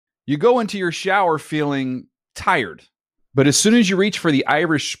You go into your shower feeling tired, but as soon as you reach for the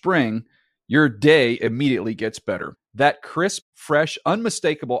Irish Spring, your day immediately gets better. That crisp, fresh,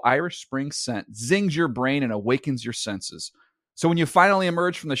 unmistakable Irish Spring scent zings your brain and awakens your senses. So when you finally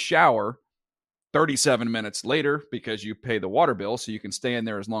emerge from the shower 37 minutes later, because you pay the water bill so you can stay in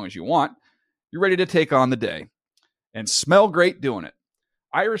there as long as you want, you're ready to take on the day and smell great doing it.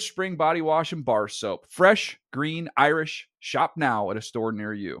 Irish Spring Body Wash and Bar Soap. Fresh, green, Irish. Shop now at a store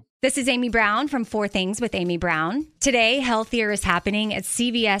near you. This is Amy Brown from 4 Things with Amy Brown. Today, healthier is happening at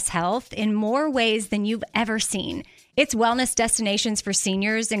CVS Health in more ways than you've ever seen. It's wellness destinations for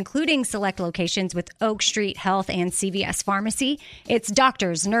seniors, including select locations with Oak Street Health and CVS Pharmacy. It's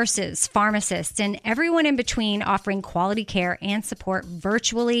doctors, nurses, pharmacists, and everyone in between offering quality care and support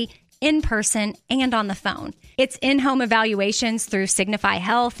virtually, in person, and on the phone. It's in-home evaluations through Signify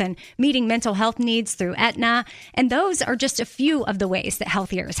Health and meeting mental health needs through Aetna. And those are just a few of the ways that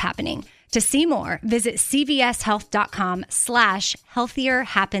healthier is happening. To see more, visit cvshealth.com/healthier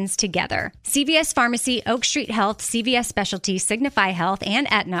happens together. CVS Pharmacy, Oak Street Health, CVS Specialty, Signify Health,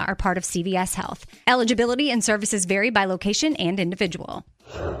 and Aetna are part of CVS Health. Eligibility and services vary by location and individual.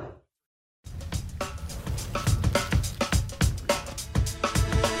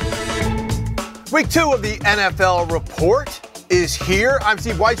 Week 2 of the NFL Report is here. I'm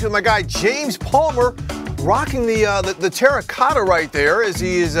Steve Weiss with my guy James Palmer, rocking the terracotta right there as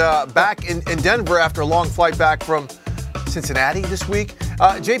he is back in Denver after a long flight back from Cincinnati this week.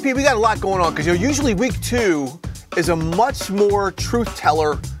 JP, we got a lot going on because usually week 2 is a much more truth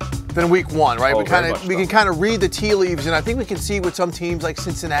teller than week 1, right? We can kind of read the tea leaves, and I think we can see what some teams like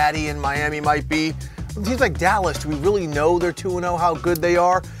Cincinnati and Miami might be. Teams like Dallas, do we really know they're 2-0, how good they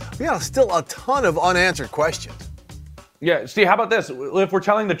are? We got still a ton of unanswered questions. Yeah, Steve, how about this? If we're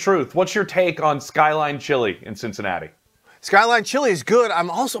telling the truth, what's your take on Skyline Chili in Cincinnati? Skyline Chili is good. I'm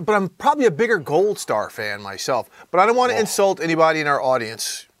probably a bigger Gold Star fan myself. But I don't want to insult anybody in our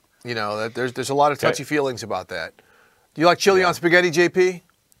audience. You know, that there's a lot of touchy feelings about that. Do you like chili on spaghetti, JP?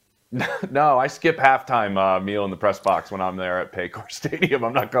 No, I skip halftime meal in the press box when I'm there at Paycor Stadium.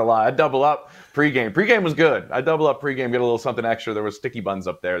 I'm not going to lie. I double up pregame. Pregame was good. I double up pregame, get a little something extra. There was sticky buns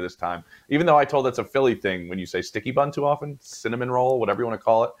up there this time. Even though I told that's a Philly thing when you say sticky bun too often, cinnamon roll, whatever you want to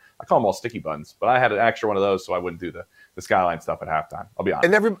call it. I call them all sticky buns, but I had an extra one of those so I wouldn't do the Skyline stuff at halftime. I'll be honest.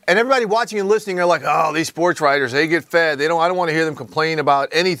 And everybody watching and listening are like, oh, these sports writers, they get fed. I don't want to hear them complain about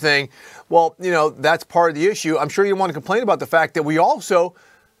anything. Well, that's part of the issue. I'm sure you want to complain about the fact that we also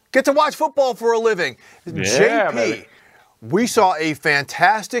get to watch football for a living. Yeah, JP, baby. We saw a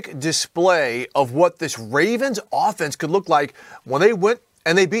fantastic display of what this Ravens offense could look like when they went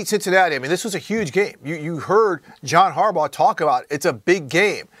and they beat Cincinnati. I mean, this was a huge game. You heard John Harbaugh talk about it's a big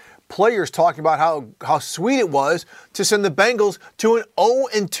game. Players talking about how sweet it was to send the Bengals to an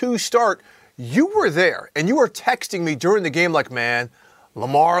 0-2 start. You were there, and you were texting me during the game like, man,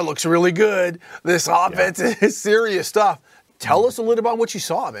 Lamar looks really good. This offense is serious stuff. Tell us a little about what you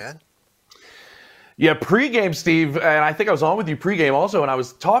saw, man. Yeah, pregame, Steve, and I think I was on with you pregame also, and I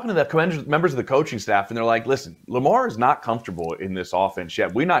was talking to the members of the coaching staff, and they're like, listen, Lamar is not comfortable in this offense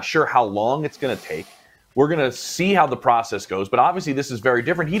yet. We're not sure how long it's going to take. We're going to see how the process goes, but obviously this is very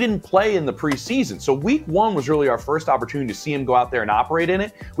different. He didn't play in the preseason, so week 1 was really our first opportunity to see him go out there and operate in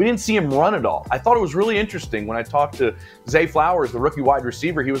it. We didn't see him run at all. I thought it was really interesting when I talked to Zay Flowers, the rookie wide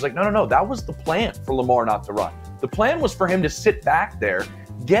receiver. He was like, no, that was the plan for Lamar not to run. The plan was for him to sit back there,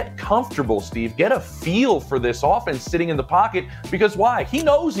 get comfortable, Steve, get a feel for this offense sitting in the pocket, because why? He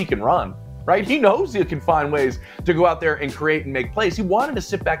knows he can run. Right? He knows he can find ways to go out there and create and make plays. He wanted to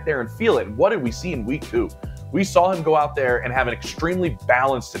sit back there and feel it. And what did we see in week 2? We saw him go out there and have an extremely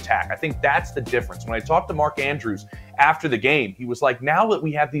balanced attack. I think that's the difference. When I talked to Mark Andrews after the game, he was like, now that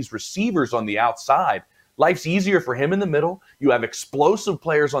we have these receivers on the outside, life's easier for him in the middle. You have explosive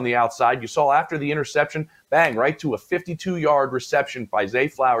players on the outside. You saw after the interception, bang, right to a 52-yard reception by Zay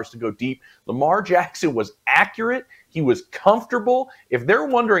Flowers to go deep. Lamar Jackson was accurate. He was comfortable. If they're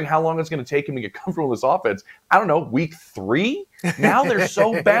wondering how long it's going to take him to get comfortable in this offense, I don't know, week 3? Now they're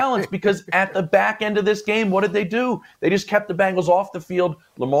so balanced because at the back end of this game, what did they do? They just kept the Bengals off the field.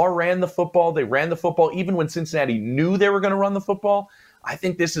 Lamar ran the football. They ran the football even when Cincinnati knew they were going to run the football. I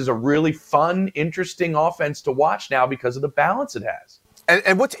think this is a really fun, interesting offense to watch now because of the balance it has.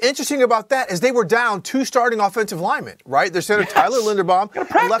 And what's interesting about that is they were down 2 starting offensive linemen, right? Their center, Tyler Linderbaum,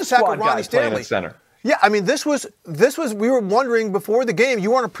 and left tackle Ronnie Stanley. Center. Yeah, I mean, this was. We were wondering before the game.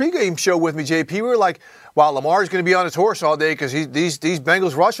 You were on a pregame show with me, JP. We were like, wow, Lamar's going to be on his horse all day because these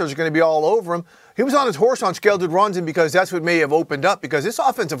Bengals rushers are going to be all over him. He was on his horse on scheduled runs, and because that's what may have opened up because this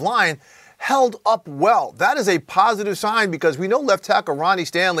offensive line held up well. That is a positive sign because we know left tackle Ronnie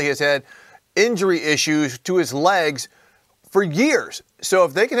Stanley has had injury issues to his legs for years. So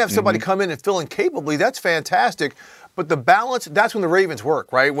if they can have somebody come in and fill in capably, that's fantastic. But the balance, that's when the Ravens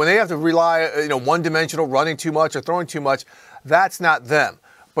work, right? When they have to rely, one-dimensional, running too much or throwing too much, that's not them.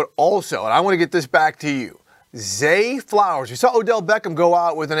 But also, and I want to get this back to you, Zay Flowers. We saw Odell Beckham go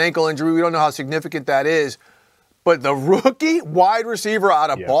out with an ankle injury. We don't know how significant that is. But the rookie wide receiver out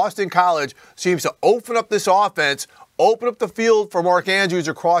of Boston College seems to open up this offense, open up the field for Mark Andrews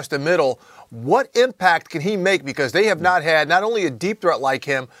across the middle. What impact can he make? Because they have not had not only a deep threat like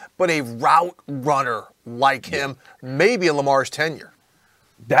him, but a route runner like him, maybe in Lamar's tenure.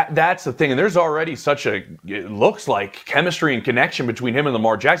 That's the thing. And there's already it looks like chemistry and connection between him and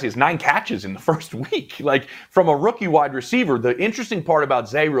Lamar Jackson. He has 9 catches in the first week. Like, from a rookie wide receiver, the interesting part about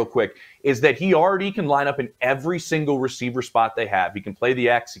Zay, real quick, is that he already can line up in every single receiver spot they have. He can play the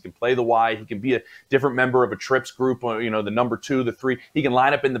X, he can play the Y, he can be a different member of a trips group, the number 2, the 3. He can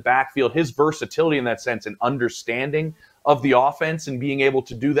line up in the backfield. His versatility in that sense and understanding of the offense and being able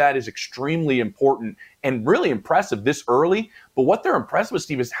to do that is extremely important and really impressive this early. But what they're impressed with,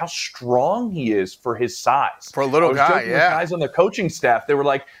 Steve, is how strong he is for his size. For a little guy, with guys on the coaching staff, they were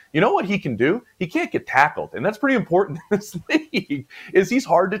like, you know what he can do? He can't get tackled. And that's pretty important in this league, is he's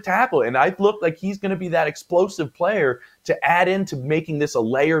hard to tackle. And I look like he's going to be that explosive player to add into making this a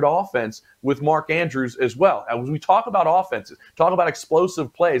layered offense with Mark Andrews as well. As we talk about offenses, talk about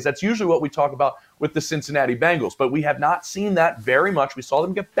explosive plays, that's usually what we talk about with the Cincinnati Bengals. But we have not seen that very much. We saw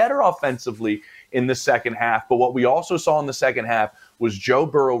them get better offensively in the second half. But what we also saw in the second half was Joe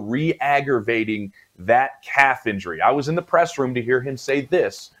Burrow re-aggravating that calf injury. I was in the press room to hear him say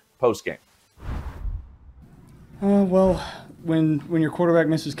this post-game. Well, when your quarterback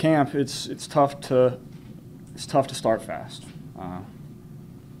misses camp, it's tough to start fast.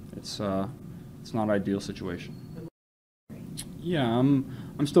 It's not an ideal situation. Yeah,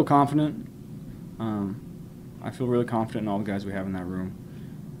 I'm still confident. I feel really confident in all the guys we have in that room.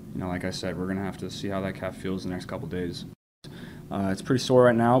 Like I said, we're gonna have to see how that calf feels the next couple days. It's pretty sore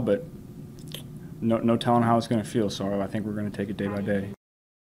right now, but no telling how it's gonna feel. So I think we're gonna take it day by day.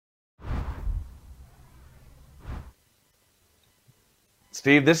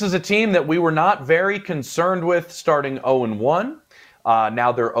 Steve, this is a team that we were not very concerned with starting 0-1.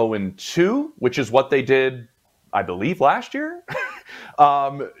 Now they're 0-2, which is what they did, I believe, last year.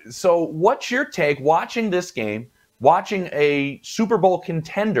 So what's your take watching this game, watching a Super Bowl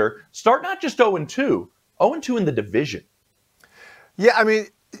contender start not just 0-2, 0-2 in the division? Yeah, I mean,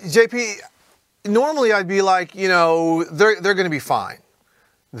 JP, normally I'd be like, they're going to be fine.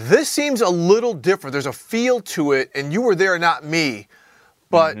 This seems a little different. There's a feel to it, and you were there, not me.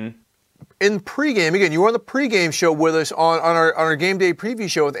 But in pregame, again, you were on the pregame show with us on our game day preview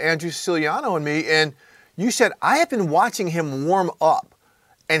show with Andrew Siciliano and me, and you said, I have been watching him warm up,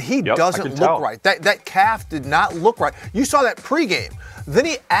 and he doesn't look right. That calf did not look right. You saw that pregame. Then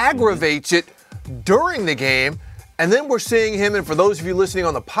he aggravates it during the game, and then we're seeing him, and for those of you listening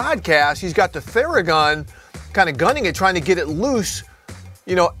on the podcast, he's got the Theragun kind of gunning it, trying to get it loose,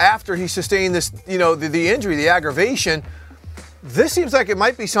 after he sustained this, the injury, the aggravation. This seems like it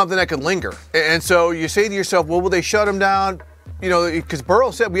might be something that could linger. And so you say to yourself, well, will they shut him down? Because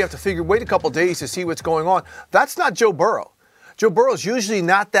Burrow said we have to wait a couple days to see what's going on. That's not Joe Burrow. Joe Burrow's usually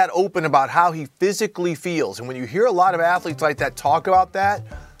not that open about how he physically feels. And when you hear a lot of athletes like that talk about that,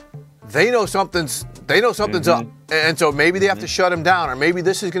 they know something's up. And so maybe they have to shut him down, or maybe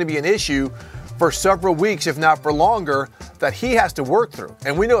this is going to be an issue for several weeks, if not for longer, that he has to work through.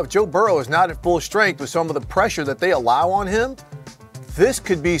 And we know if Joe Burrow is not at full strength with some of the pressure that they allow on him, this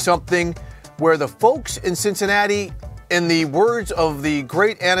could be something where the folks in Cincinnati, in the words of the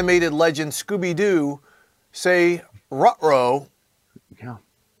great animated legend Scooby-Doo, say ruh-roh.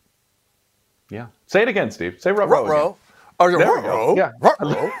 Yeah. Say it again, Steve. Say ruh-roh. Ruh-roh. Or ruh-roh. Yeah.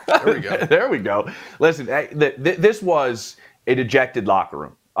 Ruh-roh. There we go. There we go. Listen, this was a dejected locker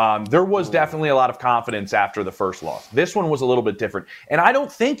room. There was definitely a lot of confidence after the first loss. This one was a little bit different. And I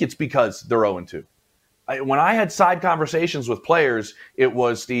don't think it's because they're 0-2. When I had side conversations with players, it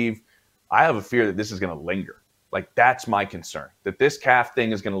was, Steve, I have a fear that this is going to linger. Like, that's my concern, that this calf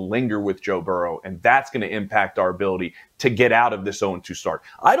thing is going to linger with Joe Burrow, and that's going to impact our ability to get out of this 0-2 start.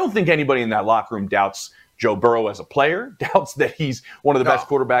 I don't think anybody in that locker room doubts Joe Burrow as a player, doubts that he's one of the best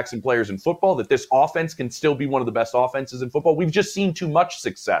quarterbacks and players in football, that this offense can still be one of the best offenses in football. We've just seen too much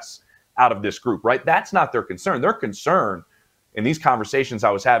success out of this group, right? That's not their concern. Their concern in these conversations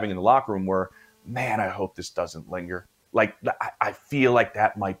I was having in the locker room were, man, I hope this doesn't linger. Like, I feel like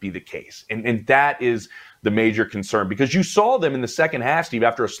that might be the case. And that is the major concern, because you saw them in the second half, Steve,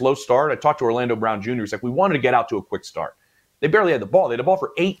 after a slow start. I talked to Orlando Brown Jr. He's like, we wanted to get out to a quick start. They barely had the ball. They had the ball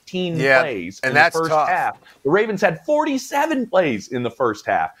for 18 plays in the first half. The Ravens had 47 plays in the first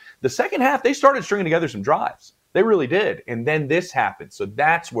half. The second half, they started stringing together some drives. They really did. And then this happened. So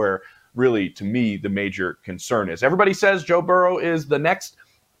that's where really, to me, the major concern is. Everybody says Joe Burrow is the next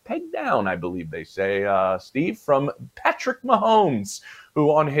peg down, I believe they say, Steve, from Patrick Mahomes,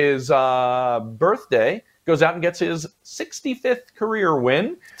 who on his birthday goes out and gets his 65th career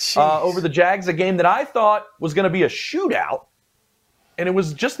win over the Jags, a game that I thought was going to be a shootout, and it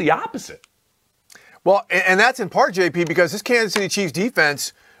was just the opposite. Well, and that's in part, JP, because this Kansas City Chiefs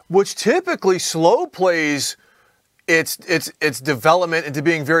defense, which typically slow plays its development into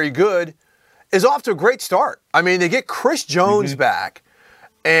being very good, is off to a great start. I mean, they get Chris Jones back,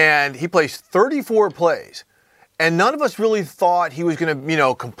 and he plays 34 plays. And none of us really thought he was going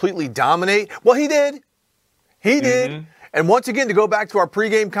to, completely dominate. Well, he did. He did. And once again, to go back to our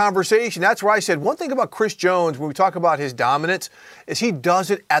pregame conversation, that's where I said one thing about Chris Jones when we talk about his dominance is he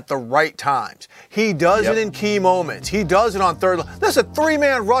does it at the right times. He does it in key moments. He does it on third. This is a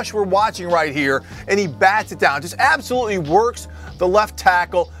three-man rush we're watching right here, and he bats it down. Just absolutely works the left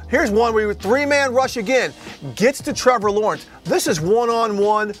tackle. Here's one where three-man rush again. Gets to Trevor Lawrence. This is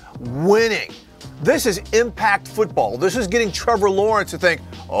one-on-one winning. This is impact football. This is getting Trevor Lawrence to think,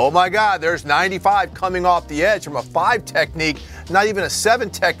 oh my God, there's 95 coming off the edge from a 5 technique, not even a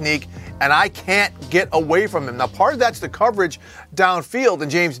 7 technique, and I can't get away from him. Now, part of that's the coverage downfield, and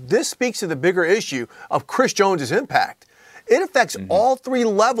James, this speaks to the bigger issue of Chris Jones' impact. It affects all 3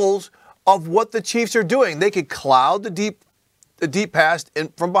 levels of what the Chiefs are doing. They could cloud the deep pass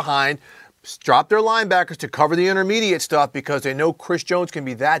from behind, drop their linebackers to cover the intermediate stuff because they know Chris Jones can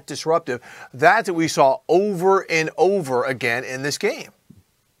be that disruptive. That's what we saw over and over again in this game.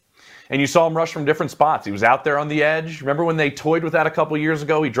 And you saw him rush from different spots. He was out there on the edge. Remember when they toyed with that a couple years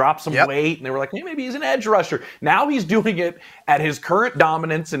ago? He dropped some weight, and they were like, hey, maybe he's an edge rusher. Now he's doing it at his current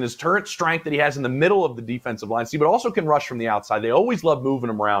dominance and his current strength that he has in the middle of the defensive line. See, but also can rush from the outside. They always love moving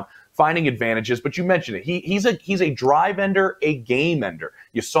him around, finding advantages. But you mentioned it. He's a drive ender, a game ender.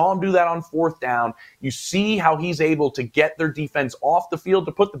 You saw him do that on 4th down. You see how he's able to get their defense off the field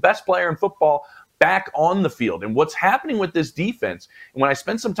to put the best player in football back on the field. And what's happening with this defense, and when I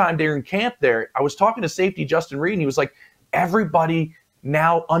spent some time during camp there, I was talking to safety Justin Reed, and he was like, everybody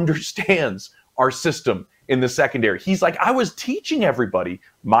now understands our system in the secondary. He's like, I was teaching everybody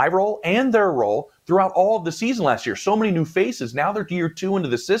my role and their role throughout all of the season last year. So many new faces. Now they're year 2 into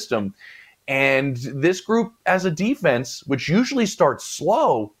the system. And this group as a defense, which usually starts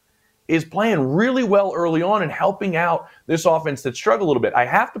slow, is playing really well early on and helping out this offense that struggled a little bit. I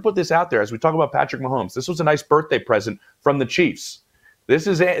have to put this out there as we talk about Patrick Mahomes. This was a nice birthday present from the Chiefs. This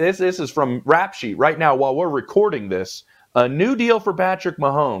is from Rap Sheet right now while we're recording this. A new deal for Patrick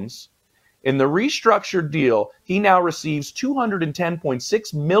Mahomes. In the restructured deal, he now receives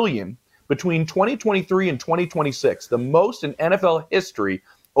 $210.6 million between 2023 and 2026, the most in NFL history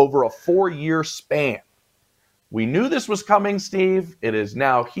over a 4-year span. We knew this was coming, Steve. It is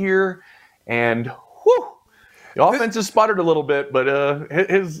now here, and the offense has sputtered a little bit, but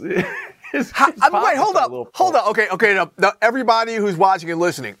his wait, hold up. Okay. Now, everybody who's watching and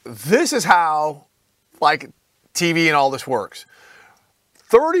listening, this is how, TV and all this works.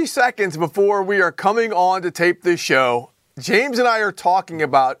 30 seconds before we are coming on to tape this show, James and I are talking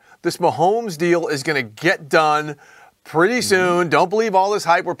about this Mahomes deal is going to get done pretty soon. Don't believe all this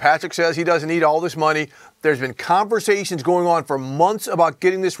hype where Patrick says he doesn't need all this money. There's been conversations going on for months about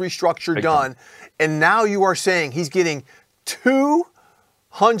getting this restructure done. And now you are saying he's getting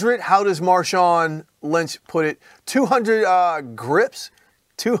 200, how does Marshawn Lynch put it, 200 grips?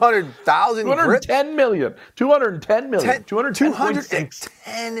 200,000 grips? 210 million. 210 million.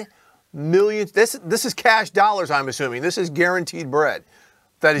 210 million. This is cash dollars, I'm assuming. This is guaranteed bread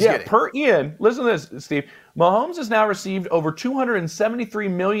that he's getting. Per Ian, listen to this, Steve. Mahomes has now received over $273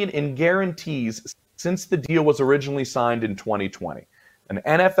 million in guarantees since the deal was originally signed in 2020. An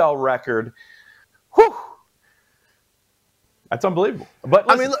NFL record. Whew. That's unbelievable. But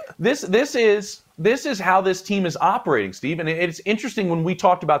listen, this is how this team is operating, Steve. And it's interesting when we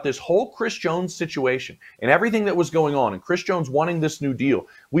talked about this whole Chris Jones situation and everything that was going on and Chris Jones wanting this new deal.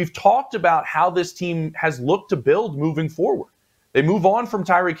 We've talked about how this team has looked to build moving forward. They move on from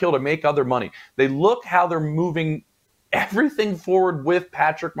Tyreek Hill to make other money. They look how they're moving everything forward with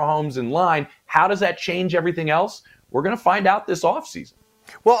Patrick Mahomes in line. How does that change everything else? We're going to find out this offseason.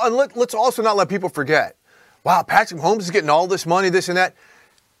 Well, and let's also not let people forget, wow, Patrick Mahomes is getting all this money, this and that.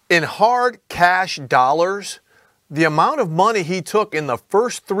 In hard cash dollars, the amount of money he took in the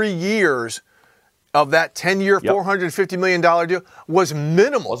first 3 years of that 10-year, $450 million deal was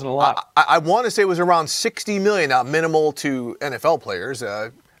minimal. Wasn't a lot. I want to say it was around $60 million. Now, minimal to NFL players.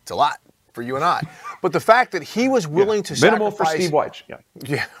 It's a lot for you and I. But the fact that he was willing to minimal sacrifice, for Steve Weich.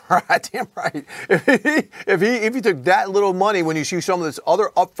 Yeah, right, damn right. If he took that little money when you see some of this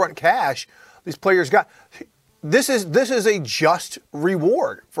other upfront cash these players got, this is a just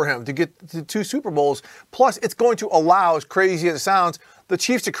reward for him to get to 2 Super Bowls. Plus, it's going to allow, as crazy as it sounds, the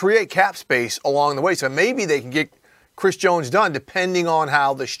Chiefs to create cap space along the way. So maybe they can get Chris Jones done, depending on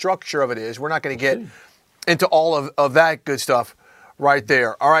how the structure of it is. We're not going to get into all of that good stuff right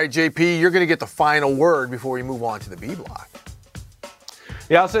there. All right, JP, you're going to get the final word before we move on to the B block.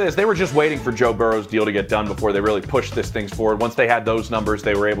 Yeah, I'll say this. They were just waiting for Joe Burrow's deal to get done before they really pushed this thing forward. Once they had those numbers,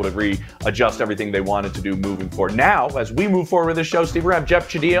 they were able to readjust everything they wanted to do moving forward. Now, as we move forward with this show, Steve, we're going to have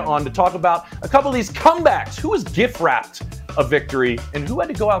Jeff Chadia on to talk about a couple of these comebacks. Who was gift-wrapped a victory, and who had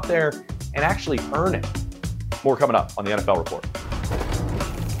to go out there and actually earn it? More coming up on the NFL Report.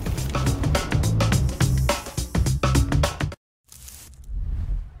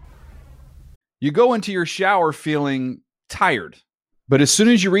 You go into your shower feeling tired, but as soon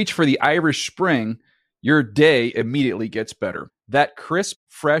as you reach for the Irish Spring, your day immediately gets better. That crisp,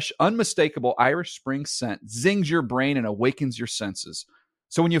 fresh, unmistakable Irish Spring scent zings your brain and awakens your senses.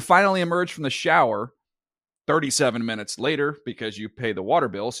 So when you finally emerge from the shower, 37 minutes later, because you pay the water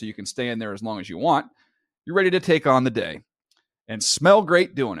bill so you can stay in there as long as you want, you're ready to take on the day. And smell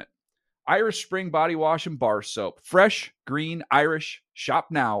great doing it. Irish Spring Body Wash and Bar Soap. Fresh, green, Irish. Shop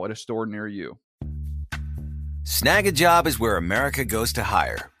now at a store near you. Snag a Job is where America goes to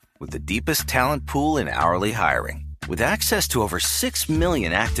hire, with the deepest talent pool in hourly hiring. With access to over 6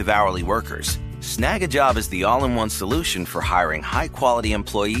 million active hourly workers, Snag a Job is the all-in-one solution for hiring high-quality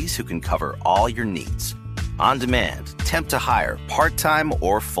employees who can cover all your needs. On demand, temp to hire, part-time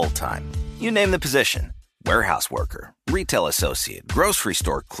or full-time. You name the position. Warehouse worker, retail associate, grocery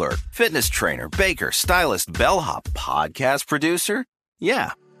store clerk, fitness trainer, baker, stylist, bellhop, podcast producer.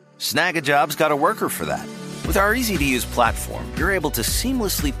 Yeah, Snag a Job's got a worker for that. With our easy-to-use platform, you're able to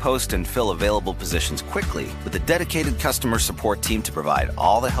seamlessly post and fill available positions quickly with a dedicated customer support team to provide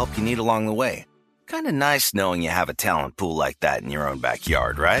all the help you need along the way. Kind of nice knowing you have a talent pool like that in your own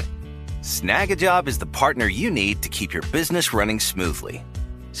backyard, right? Snag a Job is the partner you need to keep your business running smoothly.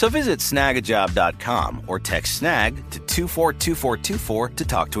 So visit snagajob.com or text snag to 242424 to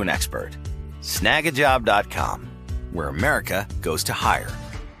talk to an expert. Snagajob.com, where America goes to hire.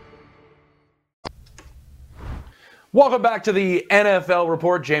 Welcome back to the NFL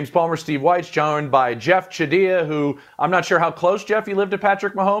Report. James Palmer, Steve Weich, joined by Jeff Chadia, who I'm not sure how close, Jeff, you live to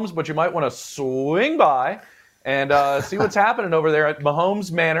Patrick Mahomes, but you might want to swing by and see what's happening over there at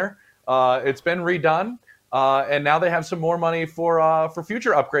Mahomes Manor. It's been redone, and now they have some more money for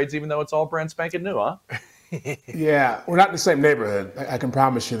future upgrades, even though it's all brand spanking new, huh? Yeah, we're not in the same neighborhood. I can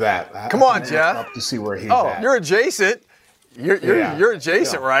promise you that. Come on, Jeff. Up to see where he's at. You're adjacent. You're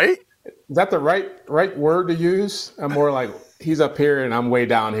adjacent, right? Is that the right word to use? I'm more like he's up here and I'm way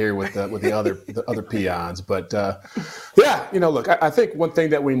down here with the other peons. But yeah, look, I think one thing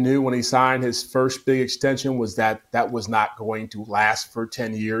that we knew when he signed his first big extension was that was not going to last for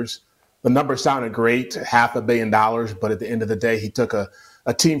 10 years. The number sounded great, $500 million, but at the end of the day, he took a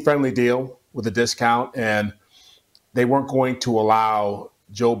team-friendly deal with a discount, and they weren't going to allow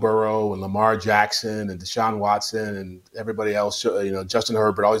Joe Burrow and Lamar Jackson and Deshaun Watson and everybody else, Justin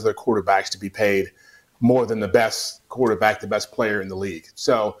Herbert, all these other quarterbacks to be paid more than the best quarterback, the best player in the league.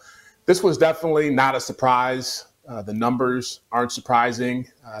 So this was definitely not a surprise. The numbers aren't surprising.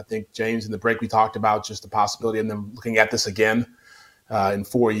 I think, James, in the break we talked about just the possibility of them looking at this again in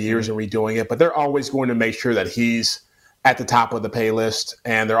 4 years and redoing it. But they're always going to make sure that he's at the top of the pay list,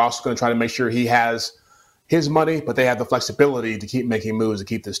 and they're also going to try to make sure he has his money, but they have the flexibility to keep making moves to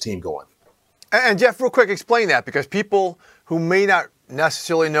keep this team going. And Jeff, real quick, explain that, because people who may not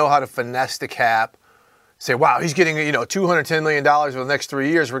necessarily know how to finesse the cap say, wow, he's getting $210 million over the next 3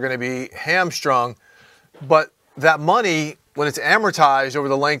 years. We're going to be hamstrung. But that money, when it's amortized over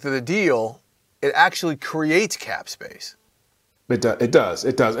the length of the deal, it actually creates cap space. It does.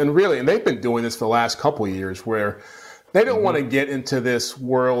 And really, they've been doing this for the last couple of years where they don't want to get into this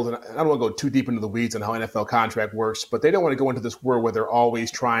world, and I don't want to go too deep into the weeds on how NFL contract works, but they don't want to go into this world where they're always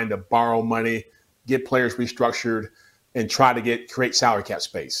trying to borrow money, get players restructured, and try to create salary cap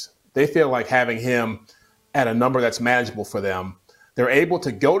space. They feel like having him at a number that's manageable for them, they're able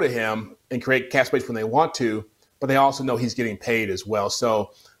to go to him and create cap space when they want to, but they also know he's getting paid as well.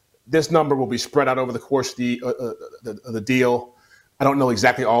 So this number will be spread out over the course of the deal. I don't know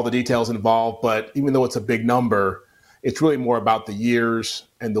exactly all the details involved, but even though it's a big number, it's really more about the years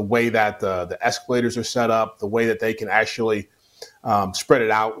and the way that the escalators are set up, the way that they can actually spread it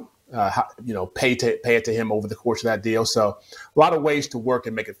out, pay it to him over the course of that deal. So a lot of ways to work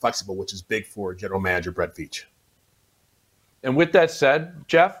and make it flexible, which is big for General Manager Brett Veach. And with that said,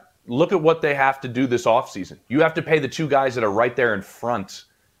 Jeff, look at what they have to do this offseason. You have to pay the two guys that are right there in front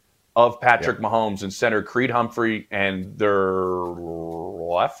of Patrick Mahomes and center Creed Humphrey and their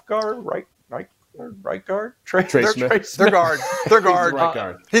left guard, right guard? Trey Smith. They're guard. Right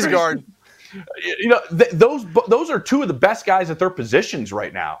guard. He's guard. Those are two of the best guys at their positions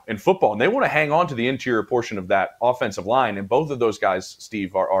right now in football, and they want to hang on to the interior portion of that offensive line. And both of those guys,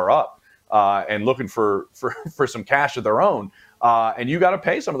 Steve, are up and looking for some cash of their own. And you got to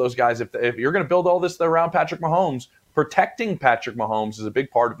pay some of those guys if you're going to build all this around Patrick Mahomes. Protecting Patrick Mahomes is a big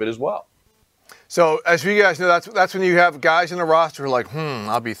part of it as well. So, as you guys know, that's when you have guys in the roster who are like,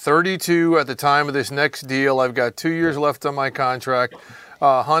 I'll be 32 at the time of this next deal. I've got 2 years left on my contract.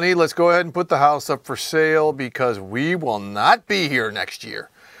 Honey, let's go ahead and put the house up for sale because we will not be here next year.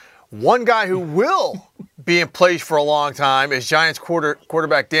 One guy who will be in place for a long time is Giants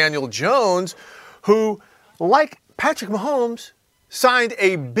quarterback Daniel Jones, who, like Patrick Mahomes, signed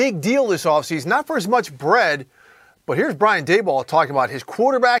a big deal this offseason, not for as much bread. But here's Brian Daboll talking about his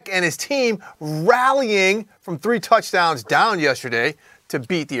quarterback and his team rallying from 3 touchdowns down yesterday to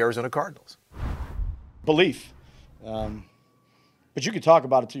beat the Arizona Cardinals. Belief. But you can talk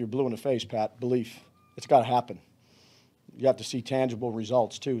about it till you're blue in the face, Pat. Belief. It's got to happen. You have to see tangible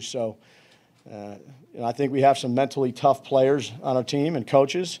results, too. So I think we have some mentally tough players on our team and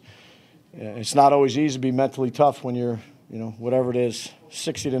coaches. It's not always easy to be mentally tough when you're, whatever it is,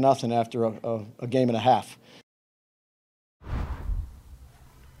 60-0 after a game and a half.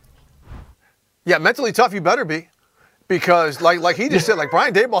 Yeah, mentally tough you better be, because like he just said, like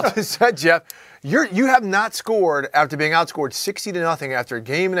Brian Daboll just said, Jeff, you have not scored after being outscored 60-0 after a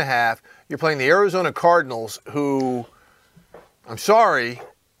game and a half. You're playing the Arizona Cardinals, who, I'm sorry,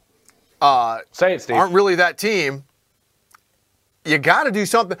 say it, Steve, aren't really that team. You got to do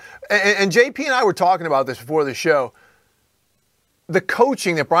something. And JP and I were talking about this before the show. The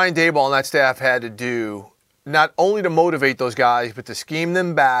coaching that Brian Daboll and that staff had to do, not only to motivate those guys, but to scheme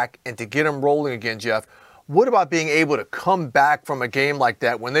them back and to get them rolling again, Jeff. What about being able to come back from a game like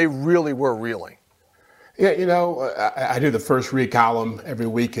that when they really were reeling? Yeah, I do the first read column every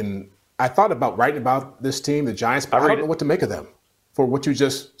week, and I thought about writing about this team, the Giants, but I don't know what to make of them for what you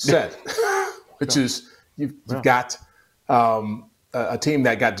just said, which is you've got a team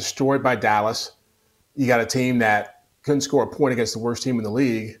that got destroyed by Dallas. You got a team that couldn't score a point against the worst team in the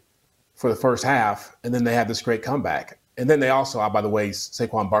league for the first half, and then they have this great comeback. And then they also, by the way,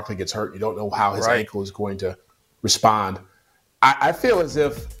 Saquon Barkley gets hurt. You don't know how his ankle is going to respond. I feel as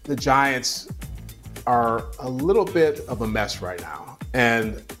if the Giants are a little bit of a mess right now.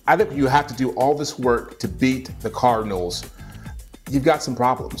 And I think you have to do all this work to beat the Cardinals. You've got some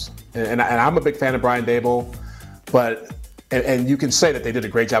problems. And I'm a big fan of Brian Daboll, and you can say that they did a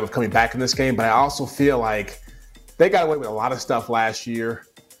great job of coming back in this game, but I also feel like they got away with a lot of stuff last year.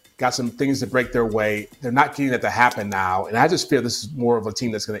 Got some things to break their way. They're not getting that to happen now. And I just feel this is more of a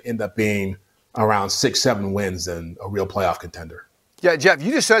team that's going to end up being around 6-7 wins than a real playoff contender. Yeah, Jeff,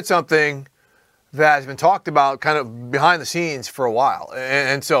 you just said something that has been talked about kind of behind the scenes for a while.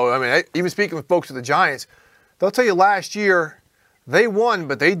 And so, I mean, even speaking with folks at the Giants, they'll tell you last year they won,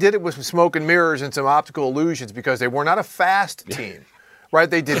 but they did it with some smoke and mirrors and some optical illusions because they were not a fast team, right?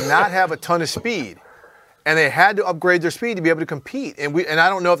 They did not have a ton of speed. And they had to upgrade their speed to be able to compete. And I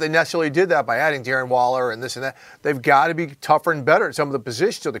don't know if they necessarily did that by adding Darren Waller and this and that. They've got to be tougher and better at some of the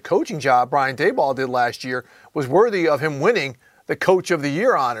positions. So the coaching job Brian Daboll did last year was worthy of him winning the Coach of the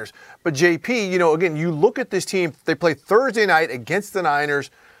Year honors. But JP, again, you look at this team. They play Thursday night against the Niners.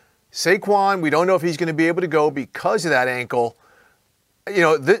 Saquon, we don't know if he's going to be able to go because of that ankle.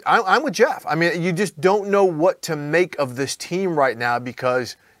 I'm with Jeff. I mean, you just don't know what to make of this team right now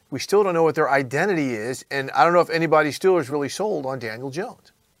because we still don't know what their identity is, and I don't know if anybody still is really sold on Daniel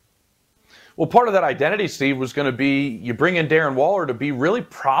Jones. Well, part of that identity, Steve, was going to be you bring in Darren Waller to be really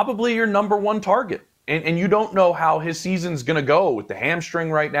probably your number one target. And you don't know how his season's going to go with the hamstring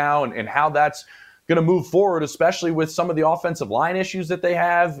right now and how that's going to move forward, especially with some of the offensive line issues that they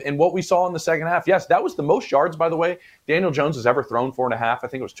have and what we saw in the second half. Yes, that was the most yards, by the way, Daniel Jones has ever thrown 4.5. I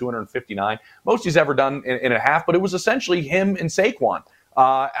think it was 259. Most he's ever done in a half, but it was essentially him and Saquon.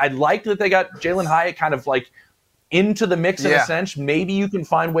 I liked that they got Jalen Hyatt kind of like into the mix in a sense. Maybe you can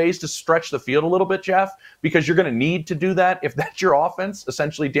find ways to stretch the field a little bit, Jeff, because you're going to need to do that if that's your offense.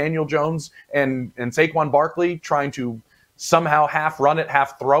 Essentially, Daniel Jones and Saquon Barkley trying to somehow half run it,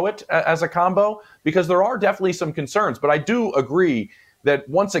 half throw it as a combo? Because there are definitely some concerns. But I do agree that,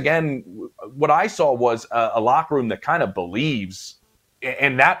 once again, what I saw was a locker room that kind of believes,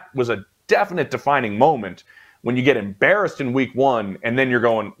 and that was a definite defining moment when you get embarrassed in week one and then you're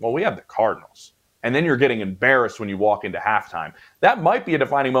going, well, we have the Cardinals. And then you're getting embarrassed when you walk into halftime. That might be a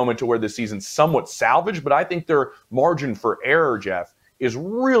defining moment to where this season's somewhat salvaged, but I think their margin for error, Jeff, is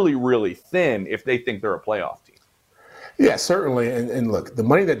really, really thin if they think they're a playoff team. Yeah, certainly. And look, the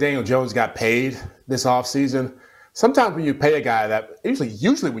money that Daniel Jones got paid this offseason, sometimes when you pay a guy that,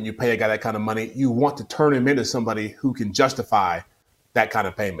 usually when you pay a guy that kind of money, you want to turn him into somebody who can justify that kind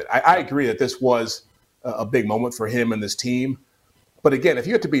of payment. I agree that this was a big moment for him and this team. But again, if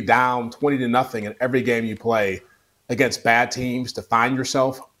you have to be down 20-0 in every game you play against bad teams to find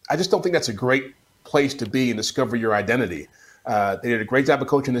yourself, I just don't think that's a great place to be and discover your identity. They did a great job of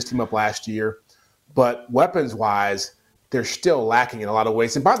coaching this team up last year, but weapons-wise, they're still lacking in a lot of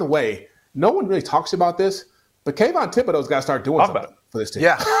ways. And by the way, no one really talks about this, but Kayvon Thibodeau's got to start doing something for this team.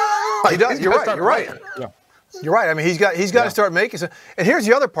 Yeah, he does. You're right. Yeah. You're right. I mean, he's got to start making some. And here's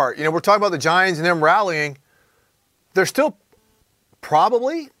the other part. You know, we're talking about the Giants and them rallying. They're still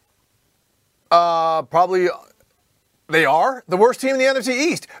probably they are the worst team in the NFC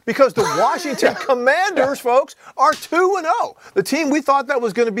East because the Washington Commanders, folks, are 2-0. The team we thought that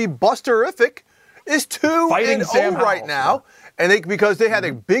was going to be busterific is 2-0 right now, and because they had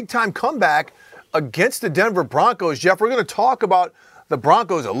a big-time comeback against the Denver Broncos. Jeff, we're going to talk about the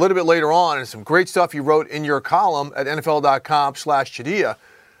Broncos a little bit later on, and some great stuff you wrote in your column at NFL.com/Chadia.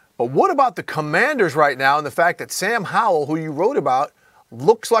 But what about the Commanders right now and the fact that Sam Howell, who you wrote about,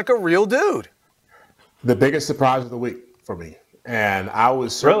 looks like a real dude? The biggest surprise of the week for me. And I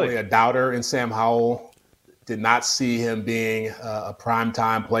was certainly a doubter in Sam Howell. Did not see him being a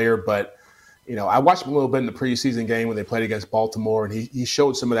primetime player, but I watched him a little bit in the preseason game when they played against Baltimore, and he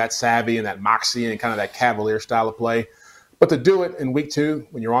showed some of that savvy and that moxie and kind of that cavalier style of play. But to do it in week 2,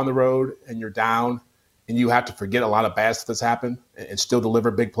 when you're on the road and you're down and you have to forget a lot of bad stuff that's happened and still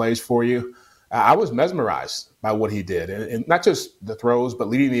deliver big plays for you, I was mesmerized by what he did. And not just the throws, but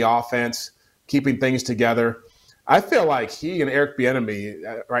leading the offense, keeping things together. I feel like he and Eric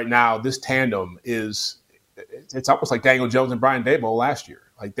Bieniemy right now, this tandem it's almost like Daniel Jones and Brian Daboll last year.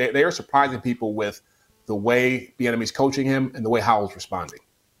 Like they are surprising people with the way Bieniemy's coaching him and the way Howell's responding.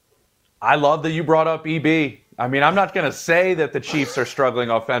 I love that you brought up EB. I mean, I'm not going to say that the Chiefs are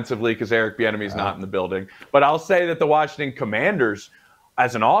struggling offensively because Eric Bieniemy's not in the building, but I'll say that the Washington Commanders,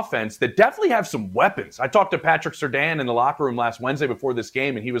 as an offense, that definitely have some weapons. I talked to Patrick Surtain in the locker room last Wednesday before this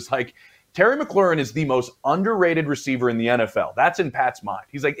game, and he was like, Terry McLaurin is the most underrated receiver in the NFL. That's in Pat's mind.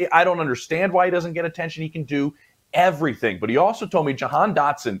 He's like, I don't understand why he doesn't get attention. He can do everything. But he also told me Jahan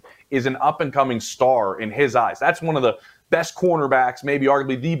Dotson is an up-and-coming star in his eyes. That's one of the best cornerbacks, maybe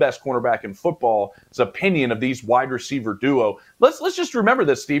arguably the best cornerback in football. His opinion of these wide receiver duo. Let's just remember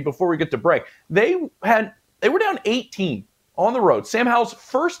this, Steve, before we get to break. They were down 18 on the road. Sam Howell's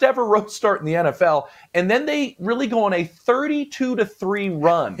first ever road start in the NFL, and then they really go on a 32-3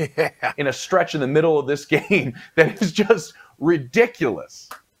 run in a stretch in the middle of this game that is just ridiculous.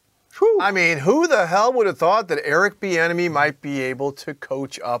 Whew. I mean, who the hell would have thought that Eric Bieniemy might be able to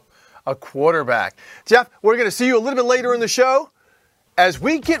coach up a quarterback? Jeff, we're going to see you a little bit later in the show. As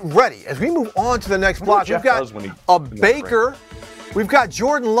we get ready, as we move on to the next block, we've got a Baker, we've got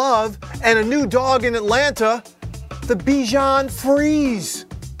Jordan Love, and a new dog in Atlanta, the Bijan Freeze,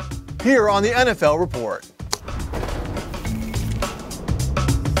 here on the NFL Report.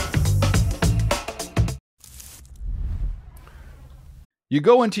 You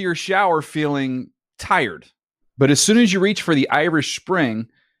go into your shower feeling tired, but as soon as you reach for the Irish Spring,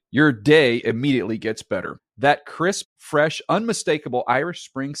 your day immediately gets better. That crisp, fresh, unmistakable Irish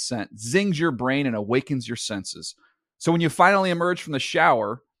Spring scent zings your brain and awakens your senses. So when you finally emerge from the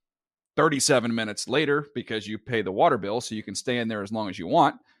shower, 37 minutes later, because you pay the water bill so you can stay in there as long as you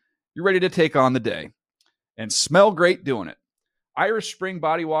want, you're ready to take on the day. And smell great doing it. Irish Spring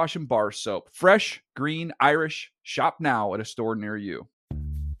Body Wash and Bar Soap. Fresh, green, Irish. Shop now at a store near you.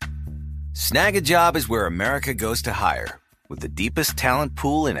 Snag a Job is where America goes to hire, with the deepest talent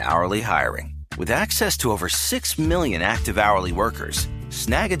pool in hourly hiring. With access to over 6 million active hourly workers,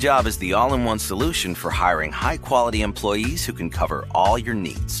 Snag a Job is the all-in-one solution for hiring high-quality employees who can cover all your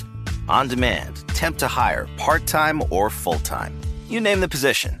needs. On demand, temp to hire, part-time or full-time. You name the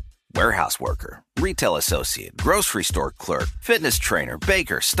position. Warehouse worker, retail associate, grocery store clerk, fitness trainer,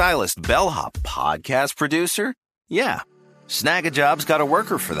 baker, stylist, bellhop, podcast producer. Yeah, Snag a Job's got a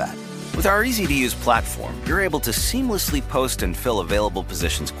worker for that. With our easy-to-use platform, you're able to seamlessly post and fill available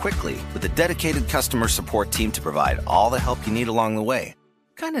positions quickly with a dedicated customer support team to provide all the help you need along the way.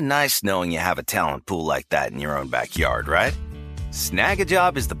 Kind of nice knowing you have a talent pool like that in your own backyard, right?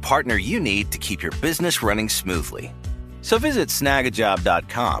 Snagajob is the partner you need to keep your business running smoothly. So visit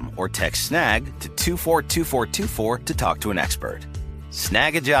snagajob.com or text snag to 242424 to talk to an expert.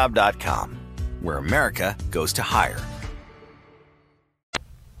 Snagajob.com, where America goes to hire.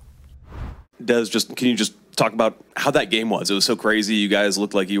 Can you just talk about how that game was? It was so crazy. You guys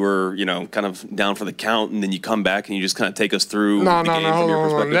looked like you were, kind of down for the count, and then you come back and you just kind of take us through the game from your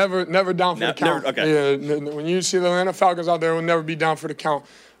perspective. Never down for the count. Okay. Yeah, when you see the Atlanta Falcons out there, we'll never be down for the count.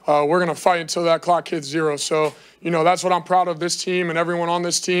 We're going to fight until that clock hits zero. So, that's what I'm proud of this team and everyone on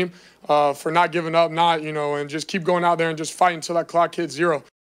this team for not giving up, and just keep going out there and just fight until that clock hits zero.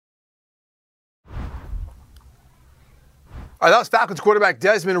 All right, that was Falcons quarterback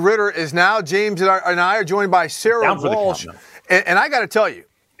Desmond Ridder is now. James and I are joined by Sarah Walsh. And I got to tell you,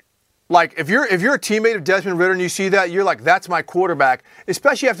 like, if you're a teammate of Desmond Ridder and you see that, you're like, that's my quarterback,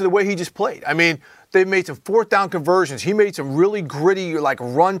 especially after the way he just played. I mean, they made some fourth down conversions. He made some really gritty, like,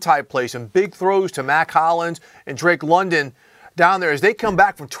 run-type plays, some big throws to Mac Hollins and Drake London down there as they come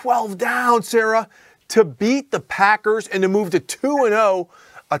back from 12 down, Sarah, to beat the Packers and to move to 2-0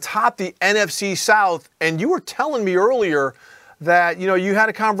 atop the NFC South. And you were telling me earlier that, you had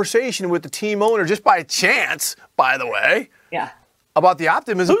a conversation with the team owner, just by chance, by the way. Yeah. About the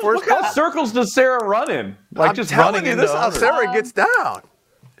optimism for his What kind of circles does Sarah run in? Like, I'm just telling running you, into this is how owners. Sarah gets down.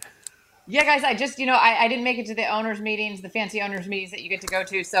 Yeah, guys, I just, I didn't make it to the owners' meetings, the fancy owners' meetings that you get to go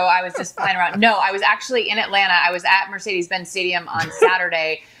to, so I was just flying around. No, I was actually in Atlanta. I was at Mercedes-Benz Stadium on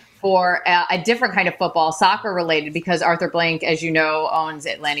Saturday for a different kind of football, soccer related, because Arthur Blank, as you know, owns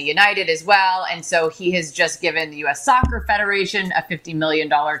Atlanta United as well. And so he has just given the U.S. Soccer Federation a $50 million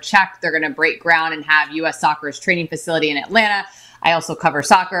check. They're going to break ground and have U.S. Soccer's training facility in Atlanta. I also cover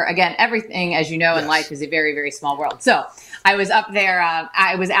soccer. Again, everything, as you know, in life is a very, very small world. So I was up there.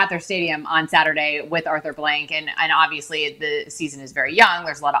 I was at their stadium on Saturday with Arthur Blank. And obviously the season is very young.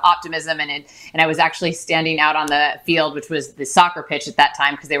 There's a lot of optimism in it. And I was actually standing out on the field, which was the soccer pitch at that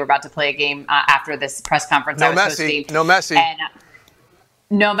time, because they were about to play a game after this press conference I was hosting. No Messi. And,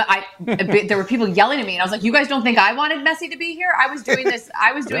 no, but there were people yelling at me, and I was like, you guys don't think I wanted Messi to be here? I was doing this.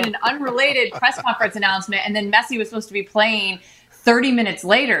 I was doing an unrelated press conference announcement, and then Messi was supposed to be playing 30 minutes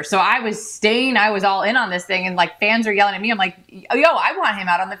later. So I was all in on this thing, and like fans are yelling at me. I'm like, I want him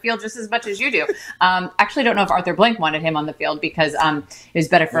out on the field just as much as you do. Actually, don't know if Arthur Blank wanted him on the field because it was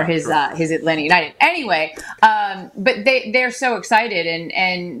better for his Atlanta United. Anyway, but they're so excited,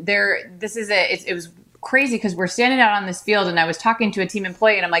 and it was crazy because we're standing out on this field, and I was talking to a team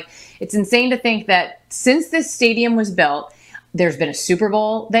employee, and I'm like, it's insane to think that since this stadium was built, there's been a Super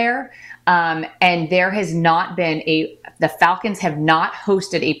Bowl there. And there has not been the Falcons have not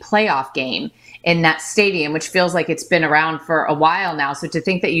hosted a playoff game in that stadium, which feels like it's been around for a while now. So to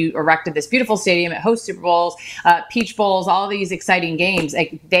think that you erected this beautiful stadium, it hosts Super Bowls, Peach Bowls, all these exciting games,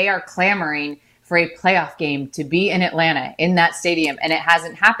 like they are clamoring for a playoff game to be in Atlanta in that stadium, and it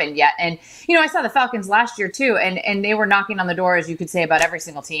hasn't happened yet. And I saw the Falcons last year too, and they were knocking on the door, as you could say about every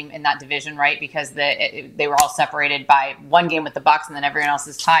single team in that division, right? Because they were all separated by one game with the Bucs, and then everyone else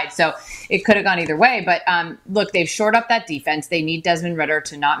is tied. So it could have gone either way. But look, they've shored up that defense. They need Desmond Ridder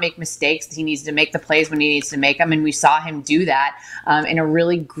to not make mistakes. He needs to make the plays when he needs to make them, and we saw him do that in a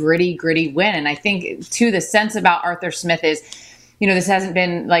really gritty win. And I think too, the sense about Arthur Smith is, this hasn't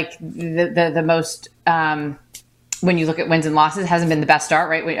been like the most, when you look at wins and losses, hasn't been the best start,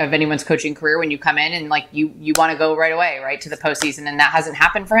 right, of anyone's coaching career when you come in and like you want to go right away, right, to the postseason, and that hasn't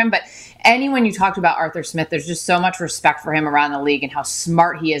happened for him. But anyone you talked about Arthur Smith, there's just so much respect for him around the league and how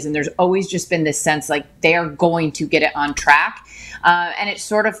smart he is, and there's always just been this sense like they are going to get it on track. And it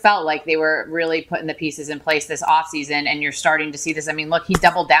sort of felt like they were really putting the pieces in place this offseason, and you're starting to see this. I mean, look, he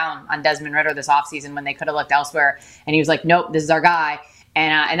doubled down on Desmond Ridder this offseason when they could have looked elsewhere, and he was like, nope, this is our guy.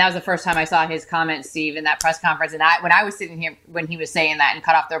 And that was the first time I saw his comments, Steve, in that press conference. And when I was sitting here when he was saying that and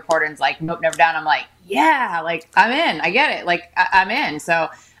cut off the reporter and's like, nope, never down, I'm like, yeah, like, I'm in. I get it. Like, I'm in. So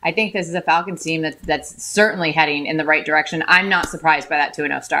I think this is a Falcons team that's certainly heading in the right direction. I'm not surprised by that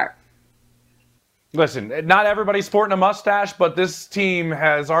 2-0 start. Listen, not everybody's sporting a mustache, but this team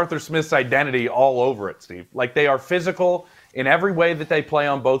has Arthur Smith's identity all over it, Steve. Like, they are physical in every way that they play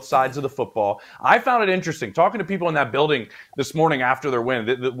on both sides of the football. I found it interesting talking to people in that building this morning after their win.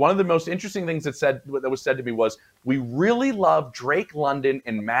 One of the most interesting things that was said to me was, we really love Drake London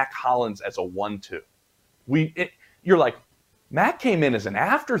and Mac Hollins as a 1-2. You're like, Matt came in as an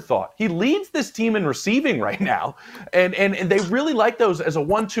afterthought. He leads this team in receiving right now, and they really like those as a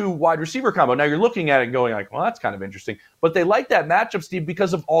 1-2 wide receiver combo. Now you're looking at it and going like, well, that's kind of interesting. But they like that matchup, Steve,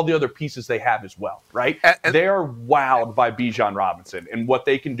 because of all the other pieces they have as well, right? They are wowed by Bijan Robinson and what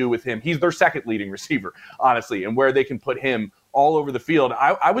they can do with him. He's their second leading receiver, honestly, and where they can put him all over the field.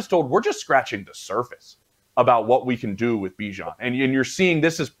 I was told we're just scratching the surface about what we can do with Bijan. And you're seeing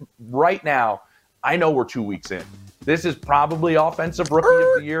this is right now, I know we're 2 weeks in. This is probably offensive rookie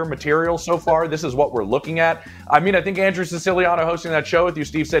of the year material so far. This is what we're looking at. I mean, I think Andrew Siciliano hosting that show with you,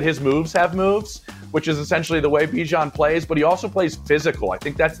 Steve, said his moves have moves, which is essentially the way Bijan plays, but he also plays physical. I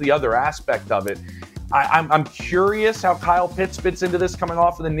think that's the other aspect of it. I'm curious how Kyle Pitts fits into this coming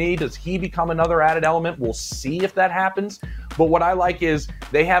off of the knee. Does he become another added element? We'll see if that happens. But what I like is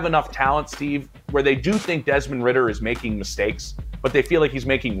they have enough talent, Steve, where they do think Desmond Ridder is making mistakes, but they feel like he's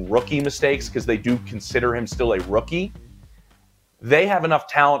making rookie mistakes because they do consider him still a rookie. They have enough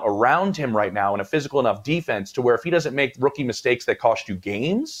talent around him right now and a physical enough defense to where if he doesn't make rookie mistakes that cost you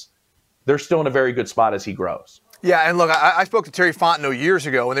games, they're still in a very good spot as he grows. Yeah, and look, I spoke to Terry Fontenot years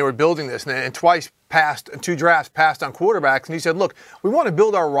ago when they were building this, and twice passed, 2 drafts passed on quarterbacks, and he said, look, we want to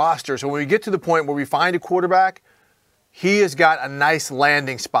build our roster, so when we get to the point where we find a quarterback, he has got a nice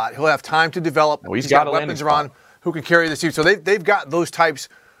landing spot. He'll have time to develop. He's got weapons around who can carry the team. So they've got those types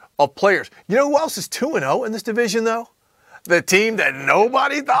of players. You know who else is 2-0 in this division, though? The team that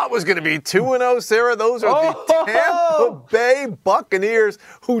nobody thought was going to be 2-0, Sarah. Those are the Tampa Bay Buccaneers,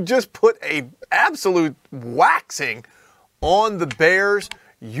 who just put a absolute waxing on the Bears.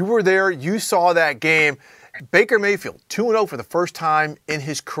 You were there. You saw that game. Baker Mayfield, 2-0 for the first time in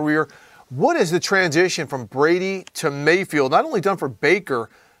his career. What is the transition from Brady to Mayfield, not only done for Baker,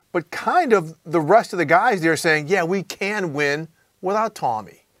 but kind of the rest of the guys there saying, yeah, we can win without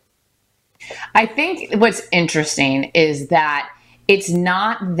Tommy? I think what's interesting is that it's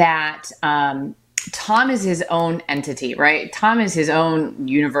not that Tom is his own entity, right? Tom is his own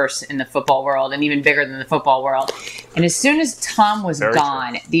universe in the football world and even bigger than the football world. And as soon as Tom was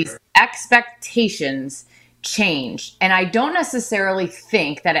gone, these expectations changed. And I don't necessarily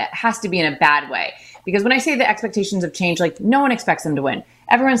think that it has to be in a bad way. Because when I say the expectations have changed, like no one expects them to win.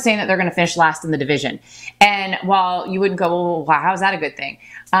 Everyone's saying that they're going to finish last in the division. And while you wouldn't go, well, wow, how's that a good thing?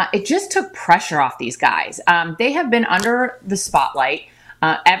 It just took pressure off these guys. They have been under the spotlight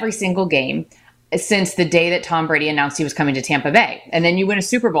every single game since the day that Tom Brady announced he was coming to Tampa Bay. And then you win a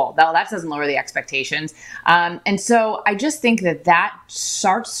Super Bowl. Well, that doesn't lower the expectations. And so I just think that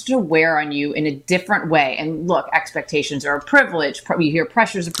starts to wear on you in a different way. And look, expectations are a privilege. You hear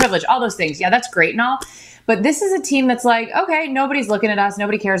pressures a privilege, all those things. Yeah, that's great and all. But this is a team that's like, okay, nobody's looking at us.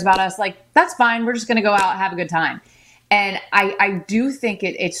 Nobody cares about us. Like, that's fine. We're just going to go out and have a good time. And I do think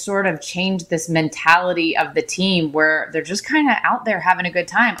it sort of changed this mentality of the team where they're just kind of out there having a good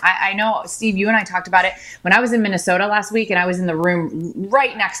time. I know, Steve, you and I talked about it when I was in Minnesota last week, and I was in the room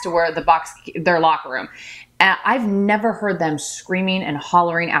right next to where the Bucs, their locker room. I've never heard them screaming and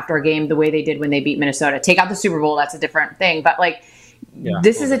hollering after a game the way they did when they beat Minnesota. Take out the Super Bowl, that's a different thing. But like,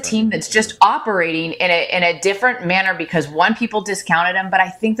 this is a team that's just operating in a different manner because people discounted them, but I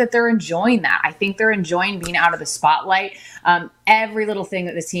think that they're enjoying that. I think they're enjoying being out of the spotlight. Every little thing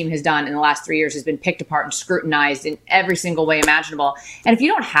that this team has done in the last 3 years has been picked apart and scrutinized in every single way imaginable. And if you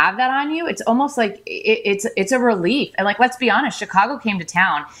don't have that on you, it's almost like it's a relief. And like, let's be honest, Chicago came to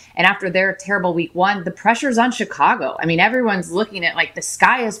town, and after their terrible week 1, the pressure's on Chicago. I mean, everyone's looking at like the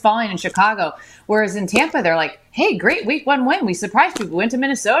sky is falling in Chicago, whereas in Tampa, they're like, hey, great week 1 win. We surprised people. We went to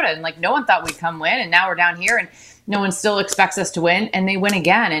Minnesota, and like no one thought we'd come win, and now we're down here, and no one still expects us to win, and they win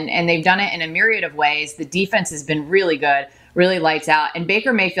again. And they've done it in a myriad of ways. The defense has been really good, really lights out. And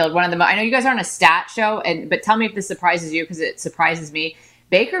Baker Mayfield, I know you guys aren't a stat show, but tell me if this surprises you, because it surprises me.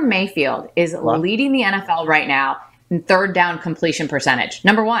 Baker Mayfield is leading the NFL right now in third down completion percentage.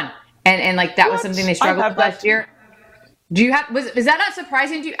 Number 1. And like that was something they struggled with last year. Do you have? Is that not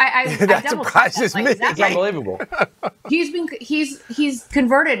surprising to you? That surprises me. It's unbelievable. He's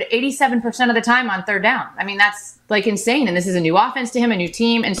converted 87% of the time on third down. I mean, that's like insane. And this is a new offense to him, a new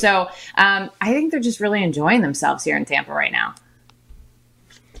team, and so I think they're just really enjoying themselves here in Tampa right now.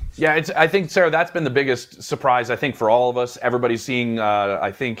 Yeah, I think, Sarah, that's been the biggest surprise, I think, for all of us. Everybody's seeing, I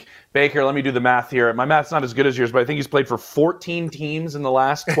think, Baker, let me do the math here. My math's not as good as yours, but I think he's played for 14 teams in the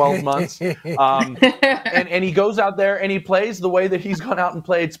last 12 months. And he goes out there and he plays the way that he's gone out and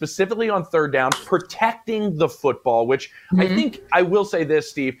played, specifically on third down, protecting the football, which I think, I will say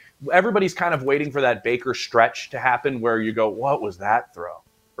this, Steve, everybody's kind of waiting for that Baker stretch to happen where you go, what was that throw?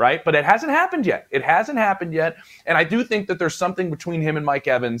 Right? But it hasn't happened yet. And I do think that there's something between him and Mike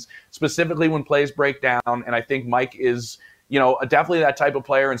Evans, specifically when plays break down. And I think Mike is, definitely that type of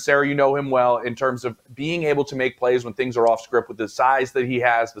player. And Sarah, you know him well in terms of being able to make plays when things are off script with the size that he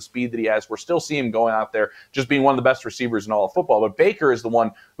has, the speed that he has. We're still seeing him going out there just being one of the best receivers in all of football. But Baker is the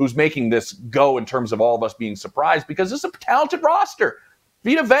one who's making this go in terms of all of us being surprised because it's a talented roster.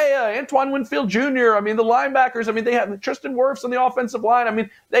 Vita Vea, Antoine Winfield Jr., the linebackers, they have Tristan Wirfs on the offensive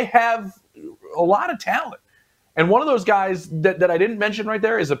line. They have a lot of talent. And one of those guys that I didn't mention right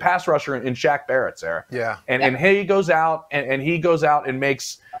there is a pass rusher in Shaq Barrett, Sarah. Yeah. And he goes out and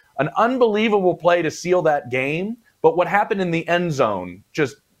makes an unbelievable play to seal that game. But what happened in the end zone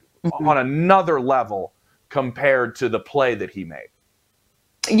just on another level compared to the play that he made.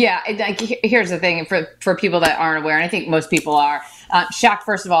 Yeah, here's the thing for people that aren't aware, and I think most people are. Shaq,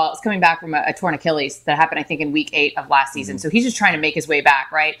 first of all, is coming back from a torn Achilles that happened, I think, in week 8 of last season. So he's just trying to make his way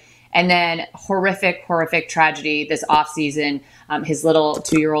back, right? And then horrific tragedy this offseason. His little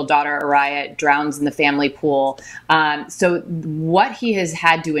 2-year-old daughter, Araya, drowns in the family pool. So what he has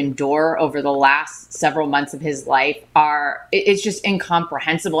had to endure over the last several months of his life it's just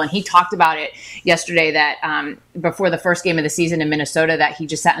incomprehensible. And he talked about it yesterday that before the first game of the season in Minnesota, that he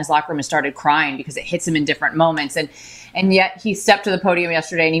just sat in his locker room and started crying because it hits him in different moments. And yet he stepped to the podium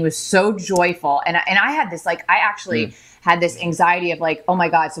yesterday and he was so joyful. And I had this, had this anxiety of oh my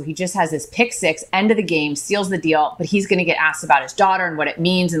God, so he just has this pick 6, end of the game, seals the deal, but he's going to get asked about his daughter and what it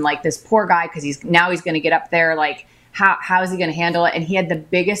means. And this poor guy, because he's going to get up there, how is he going to handle it? And he had the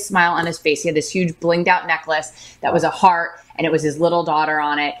biggest smile on his face. He had this huge blinged out necklace that was a heart and it was his little daughter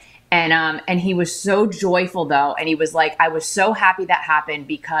on it. And he was so joyful though. And he was I was so happy that happened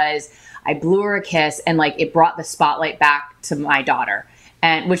because I blew her a kiss and it brought the spotlight back to my daughter.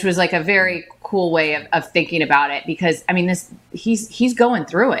 And which was a very cool way of thinking about it because he's going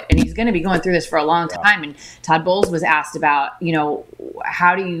through it and he's going to be going through this for a long time. And Todd Bowles was asked about,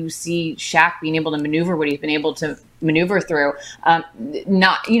 how do you see Shaq being able to maneuver what he's been able to maneuver through?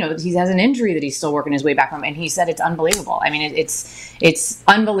 He has an injury that he's still working his way back from, and he said it's unbelievable. It's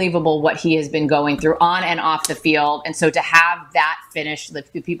unbelievable what he has been going through on and off the field. And so to have that finish, the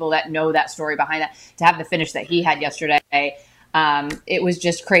people that know that story behind that, to have the finish that he had yesterday. It was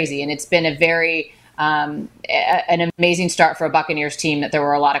just crazy, and it's been a very an amazing start for a Buccaneers team that there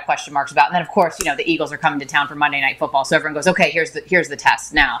were a lot of question marks about. And then, of course, the Eagles are coming to town for Monday Night Football, so everyone goes, "Okay, here's the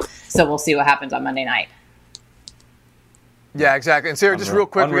test now." So we'll see what happens on Monday night. Yeah, exactly. And Sarah, just real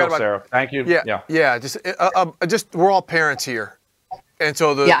quick, Sarah. Thank you. Yeah. Just we're all parents here, and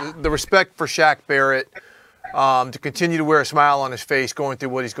so the respect for Shaq Barrett to continue to wear a smile on his face, going through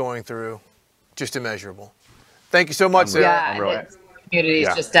what he's going through, just immeasurable. Thank you so much, Sarah. Yeah, the community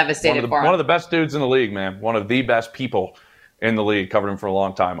is just devastated for him. One of the best dudes in the league, man. One of the best people in the league. Covered him for a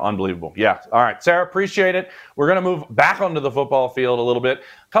long time. Unbelievable. Yeah. All right, Sarah, appreciate it. We're going to move back onto the football field a little bit.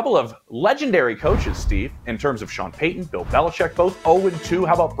 A couple of legendary coaches, Steve, in terms of Sean Payton, Bill Belichick, both 0-2.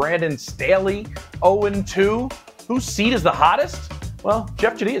 How about Brandon Staley, 0-2? Whose seat is the hottest? Well,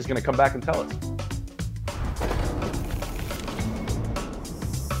 Jeff Jadea is going to come back and tell us.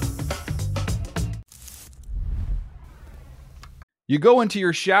 You go into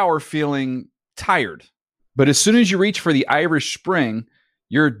your shower feeling tired, but as soon as you reach for the Irish Spring,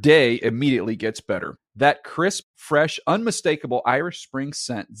 your day immediately gets better. That crisp, fresh, unmistakable Irish Spring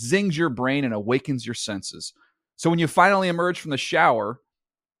scent zings your brain and awakens your senses. So when you finally emerge from the shower,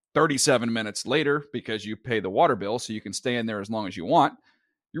 37 minutes later, because you pay the water bill so you can stay in there as long as you want,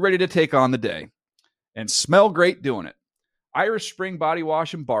 you're ready to take on the day. And smell great doing it. Irish Spring Body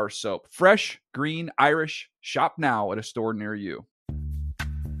Wash and Bar Soap. Fresh, green, Irish. Shop now at a store near you.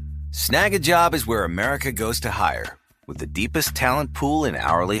 Snag a Job is where America goes to hire, with the deepest talent pool in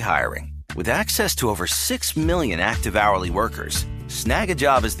hourly hiring. With access to over 6 million active hourly workers, Snag a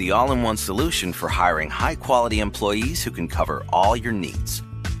Job is the all-in-one solution for hiring high-quality employees who can cover all your needs.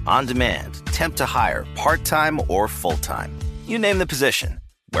 On demand, temp to hire, part-time or full-time. You name the position.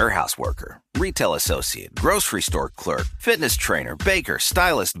 Warehouse worker, retail associate, grocery store clerk, fitness trainer, baker,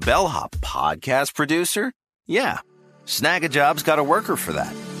 stylist, bellhop, podcast producer. Yeah, Snag a Job's got a worker for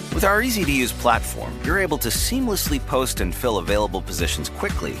that. With our easy-to-use platform, you're able to seamlessly post and fill available positions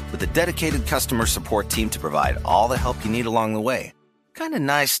quickly with a dedicated customer support team to provide all the help you need along the way. Kind of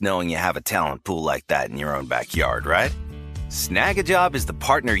nice knowing you have a talent pool like that in your own backyard, right? Snag a Job is the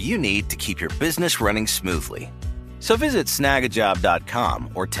partner you need to keep your business running smoothly. So visit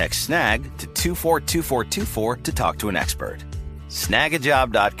snagajob.com or text snag to 242424 to talk to an expert.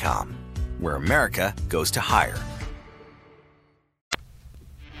 Snagajob.com, where America goes to hire.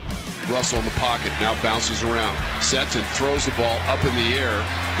 Russell in the pocket, now bounces around, sets and throws the ball up in the air.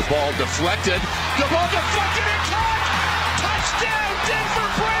 The ball deflected. The ball deflected and caught! Touchdown, Denver,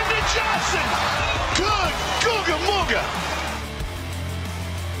 Brandon Johnson! Good Googa Mooga!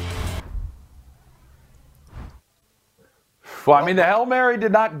 Well, I mean, the Hail Mary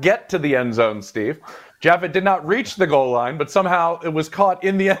did not get to the end zone, Steve. Jeff, it did not reach the goal line, but somehow it was caught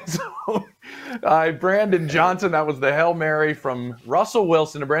in the end zone by Brandon Johnson. That was the Hail Mary from Russell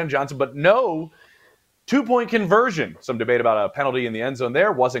Wilson to Brandon Johnson, but no two-point conversion. Some debate about a penalty in the end zone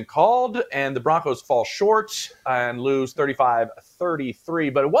there wasn't called, and the Broncos fall short and lose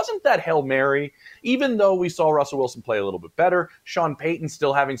 35-33. But it wasn't that Hail Mary. Even though we saw Russell Wilson play a little bit better, Sean Payton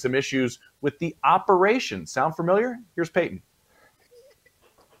still having some issues with the operation. Sound familiar? Here's Payton.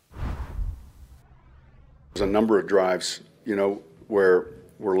 There's a number of drives, where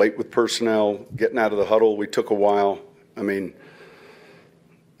we're late with personnel, getting out of the huddle. We took a while. I mean,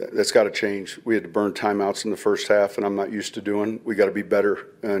 that's got to change. We had to burn timeouts in the first half, and I'm not used to doing. We got to be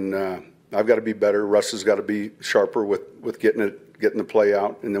better, and I've got to be better. Russ has got to be sharper with getting the play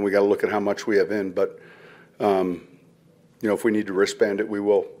out, and then we got to look at how much we have in. But if we need to wristband it, we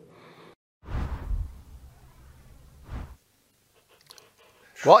will.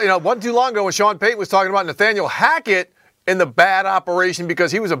 Well, it wasn't too long ago when Sean Payton was talking about Nathaniel Hackett in the bad operation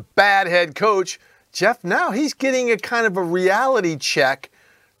because he was a bad head coach. Jeff, now he's getting a kind of a reality check,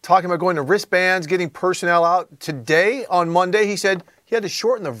 talking about going to wristbands, getting personnel out. Today, on Monday, he said he had to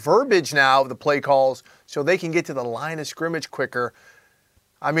shorten the verbiage now of the play calls so they can get to the line of scrimmage quicker.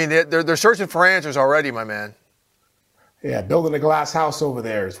 I mean, they're searching for answers already, my man. Yeah, building a glass house over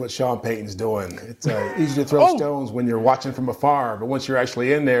there is what Sean Payton's doing. It's easy to throw stones when you're watching from afar, but once you're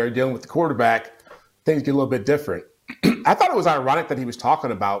actually in there dealing with the quarterback, things get a little bit different. I thought it was ironic that he was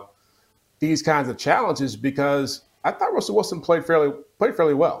talking about these kinds of challenges because I thought Russell Wilson played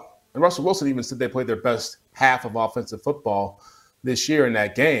fairly well. And Russell Wilson even said they played their best half of offensive football this year in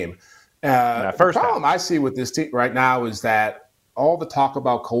that game. The problem I see with this team right now is that all the talk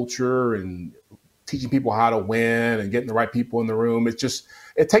about culture and teaching people how to win and getting the right people in the room, it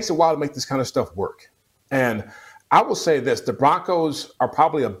takes a while to make this kind of stuff work. And I will say this, the Broncos are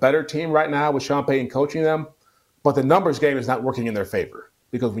probably a better team right now with Sean Payton coaching them, but the numbers game is not working in their favor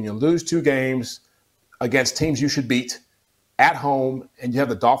because when you lose 2 games against teams you should beat at home and you have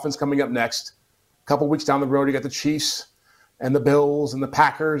the Dolphins coming up next, a couple weeks down the road you got the Chiefs and the Bills and the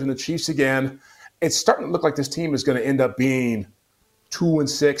Packers and the Chiefs again, it's starting to look like this team is going to end up being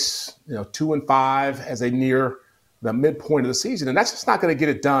 2-6, 2-5 as they near the midpoint of the season. And that's just not going to get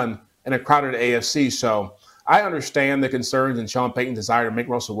it done in a crowded AFC. So I understand the concerns and Sean Payton's desire to make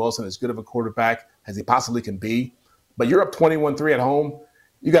Russell Wilson as good of a quarterback as he possibly can be. But you're up 21-3 at home.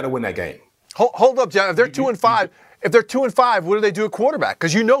 You got to win that game. Hold up, John. If they're 2-5, what do they do at quarterback?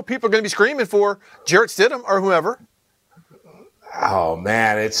 Because people are going to be screaming for Jarrett Stidham or whoever. Oh,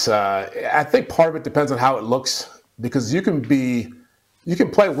 man. I think part of it depends on how it looks because you can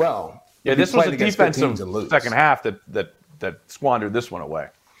play well. Yeah, this was a defensive second half that squandered this one away.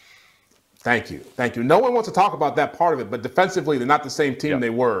 Thank you. No one wants to talk about that part of it, but defensively, they're not the same team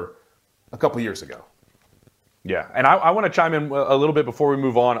they were a couple years ago. Yeah, and I want to chime in a little bit before we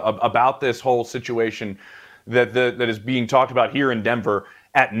move on about this whole situation that is being talked about here in Denver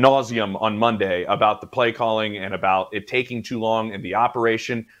ad nauseum on Monday about the play calling and about it taking too long in the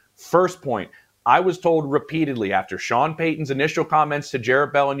operation. First point, I was told repeatedly after Sean Payton's initial comments to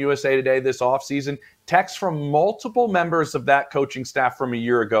Jarrett Bell and USA Today this offseason, texts from multiple members of that coaching staff from a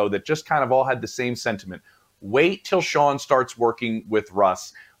year ago that just kind of all had the same sentiment. Wait till Sean starts working with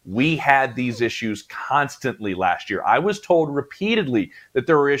Russ. We had these issues constantly last year. I was told repeatedly that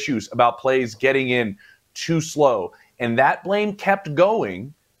there were issues about plays getting in too slow, and that blame kept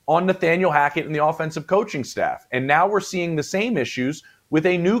going on Nathaniel Hackett and the offensive coaching staff. And now we're seeing the same issues with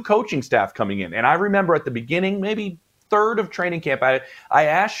a new coaching staff coming in. And I remember at the beginning, maybe third of training camp, I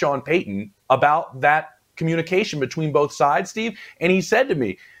asked Sean Payton about that communication between both sides, Steve, and he said to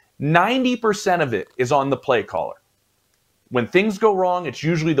me, 90% of it is on the play caller. When things go wrong, it's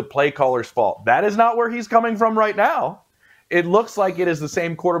usually the play caller's fault. That is not where he's coming from right now. It looks like it is the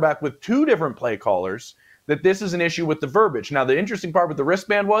same quarterback with 2 different play callers, that this is an issue with the verbiage. Now, the interesting part with the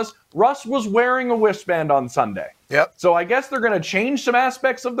wristband was Russ was wearing a wristband on Sunday. Yep. So I guess they're going to change some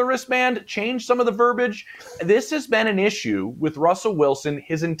aspects of the wristband, change some of the verbiage. This has been an issue with Russell Wilson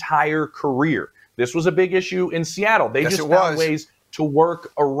his entire career. This was a big issue in Seattle. They just found ways to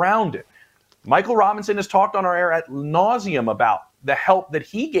work around it. Michael Robinson has talked on our air ad nauseum about the help that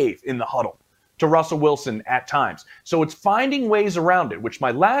he gave in the huddle to Russell Wilson at times. So it's finding ways around it, which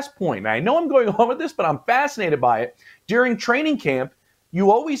my last point, and I know I'm going on with this, but I'm fascinated by it. During training camp, you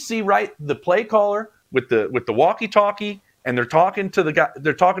always see, right, the play caller with the walkie-talkie, and they're talking to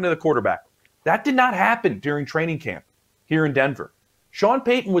the quarterback. That did not happen during training camp here in Denver. Sean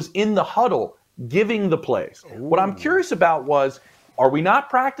Payton was in the huddle giving the plays. Ooh. What I'm curious about was, are we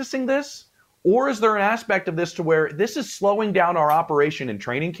not practicing this? Or is there an aspect of this to where this is slowing down our operation in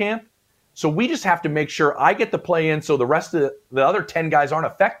training camp? So we just have to make sure I get the play in so the rest of the other 10 guys aren't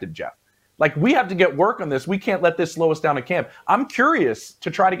affected, Jeff. Like, we have to get work on this. We can't let this slow us down in camp. I'm curious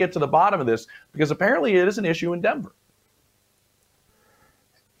to try to get to the bottom of this because apparently it is an issue in Denver.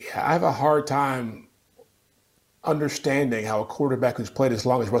 Yeah, I have a hard time understanding how a quarterback who's played as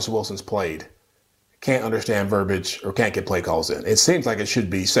long as Russell Wilson's played can't understand verbiage or can't get play calls in. It seems like it should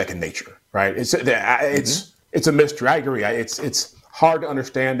be second nature, right? It's a mystery. I agree. It's hard to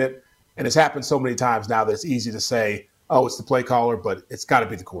understand it. And it's happened so many times now that it's easy to say, oh, it's the play caller, but it's got to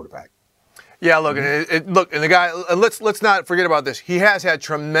be the quarterback. Yeah, look, and the guy. Let's not forget about this. He has had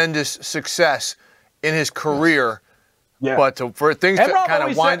tremendous success in his career, but for things to kind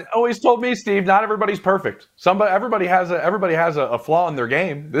of wind. Always told me, Steve, not everybody's perfect. Everybody has a flaw in their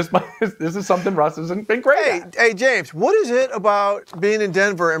game. This is something Russ hasn't been great at. Hey, James, what is it about being in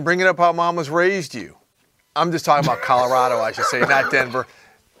Denver and bringing up how Mama's raised you? I'm just talking about Colorado, I should say, not Denver.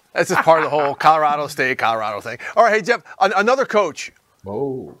 That's just part of the whole Colorado thing. All right, hey, Jeff, another coach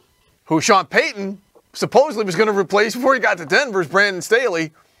who Sean Payton supposedly was going to replace before he got to Denver is Brandon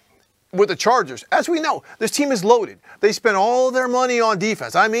Staley with the Chargers. As we know, this team is loaded. They spent all their money on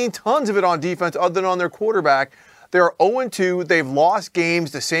defense. I mean, tons of it on defense other than on their quarterback. They're 0-2. They've lost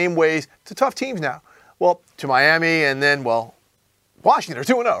games the same ways to tough teams now. Well, to Miami and then, Washington are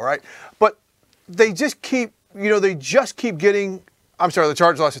 2-0, right? But they just keep getting – I'm sorry, the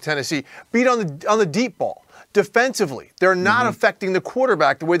Chargers lost to Tennessee. Beat on the deep ball. Defensively, they're not affecting the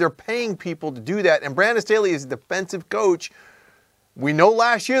quarterback the way they're paying people to do that. And Brandon Staley is a defensive coach. We know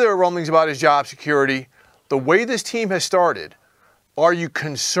last year there were rumblings about his job security. The way this team has started, are you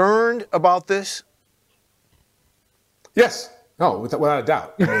concerned about this? Yes. No, without a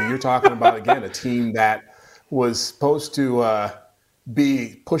doubt. I mean, you're talking about, again, a team that was supposed to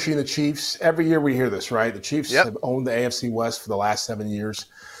be pushing the Chiefs. Every year we hear this, right? The Chiefs have owned the AFC West for the last 7 years.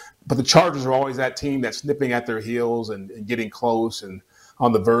 But the Chargers are always that team that's nipping at their heels and getting close and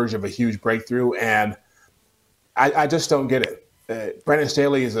on the verge of a huge breakthrough. And I just don't get it. Brandon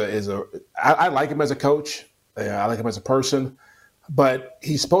Staley I like him as a coach. I like him as a person. But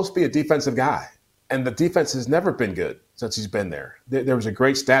he's supposed to be a defensive guy. And the defense has never been good since he's been there. There was a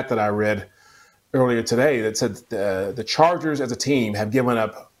great stat that I read earlier today that said the Chargers as a team have given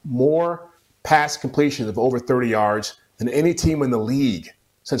up more pass completions of over 30 yards than any team in the league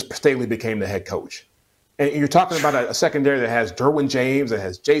since Staley became the head coach. And you're talking about a secondary that has Derwin James, that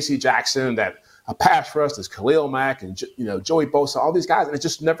has J.C. Jackson, that a pass rush is Khalil Mack and Joey Bosa, all these guys, and it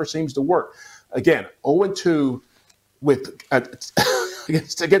just never seems to work. Again, 0-2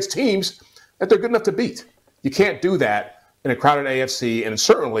 against teams that they're good enough to beat. You can't do that in a crowded AFC, and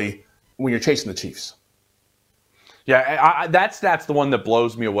certainly when you're chasing the Chiefs. Yeah, that's the one that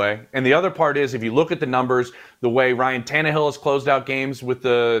blows me away. And the other part is, if you look at the numbers, the way Ryan Tannehill has closed out games with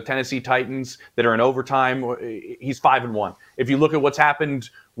the Tennessee Titans that are in overtime, he's 5-1. If you look at what's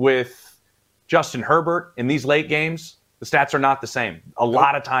happened with Justin Herbert in these late games, the stats are not the same. A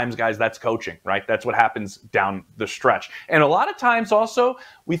lot of times, guys, that's coaching, right? That's what happens down the stretch. And a lot of times also,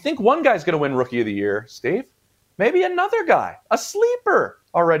 we think one guy's going to win Rookie of the Year, Steve. Maybe another guy, a sleeper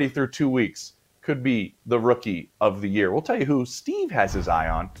already through 2 weeks, could be the Rookie of the Year. We'll tell you who Steve has his eye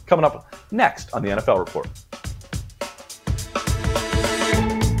on coming up next on the NFL Report.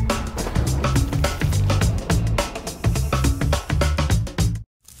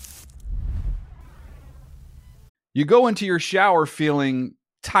 You go into your shower feeling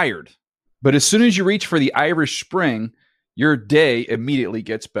tired, but as soon as you reach for the Irish Spring, your day immediately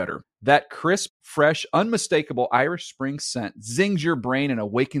gets better. That crisp, fresh, unmistakable Irish Spring scent zings your brain and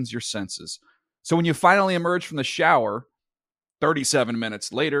awakens your senses. So when you finally emerge from the shower 37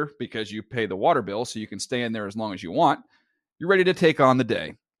 minutes later, because you pay the water bill so you can stay in there as long as you want, you're ready to take on the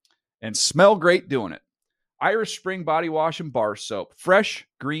day and smell great doing it. Irish Spring Body Wash and Bar Soap. Fresh,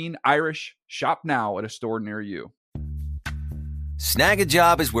 green, Irish. Shop now at a store near you. Snag a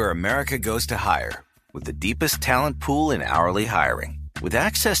Job is where America goes to hire, with the deepest talent pool in hourly hiring. With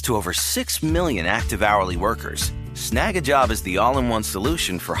access to over 6 million active hourly workers, Snag a Job is the all-in-one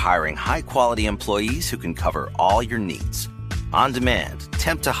solution for hiring high-quality employees who can cover all your needs. On demand,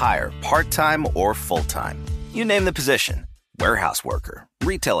 temp to hire, part-time or full-time. You name the position. Warehouse worker,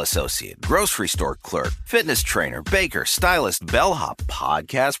 retail associate, grocery store clerk, fitness trainer, baker, stylist, bellhop,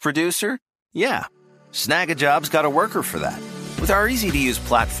 podcast producer. Yeah, Snag a Job's got a worker for that. With our easy-to-use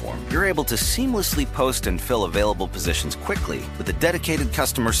platform, you're able to seamlessly post and fill available positions quickly with a dedicated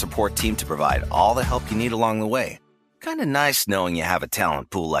customer support team to provide all the help you need along the way. Kind of nice knowing you have a talent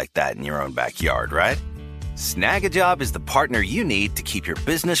pool like that in your own backyard, right? Snag-a-Job is the partner you need to keep your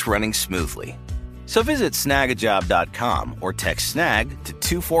business running smoothly. So visit snagajob.com or text snag to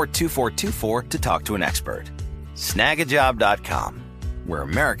 242424 to talk to an expert. Snagajob.com, where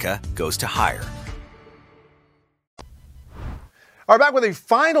America goes to hire. All right, back with a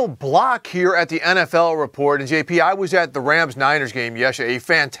final block here at the NFL Report. And JP, I was at the Rams-Niners game yesterday. A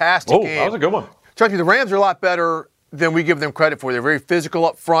fantastic game. That was a good one. Trust me, the Rams are a lot better than we give them credit for. They're very physical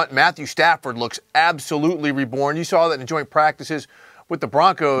up front. Matthew Stafford looks absolutely reborn. You saw that in joint practices with the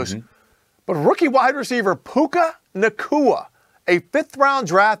Broncos. Mm-hmm. But rookie wide receiver Puka Nacua, a fifth-round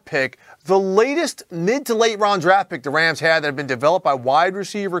draft pick, the latest mid to late round draft pick the Rams had that had been developed by wide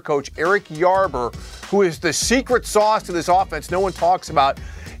receiver coach Eric Yarber, who is the secret sauce to this offense no one talks about.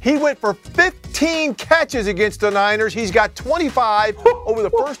 He went for 15 catches against the Niners. He's got 25 over the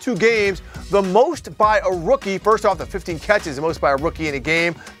first two games, the most by a rookie. First off, the 15 catches, the most by a rookie in a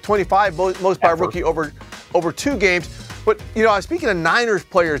game, 25 most by a rookie over two games. But, you know, I was speaking to Niners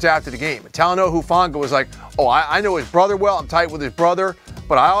players after the game. Talanoa Hufanga was like, I know his brother well. I'm tight with his brother.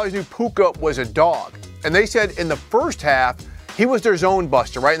 But I always knew Puka was a dog. And they said in the first half, he was their zone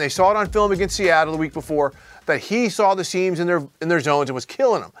buster, right? And they saw it on film against Seattle the week before, that he saw the seams in their zones and was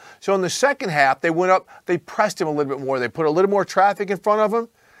killing them. So in the second half, they went up, they pressed him a little bit more. They put a little more traffic in front of him.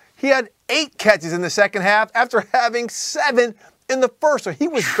 He had 8 catches in the second half after having 7 in the first. So he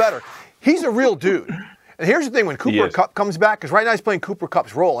was better. He's a real dude. And here's the thing, when Cooper Kupp comes back, because right now he's playing Cooper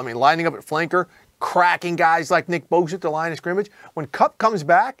Kupp's role. I mean, lining up at flanker, cracking guys like Nick Bosa at the line of scrimmage. When Kupp comes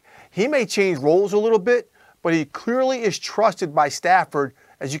back, he may change roles a little bit, but he clearly is trusted by Stafford,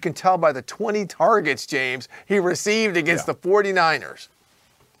 as you can tell by the 20 targets, James, he received against the 49ers.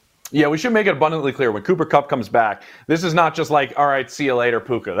 Yeah, we should make it abundantly clear. When Cooper Kupp comes back, this is not just like, all right, see you later,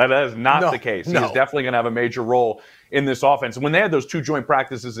 Puka. That is not the case. He is definitely going to have a major role in this offense. And when they had those 2 joint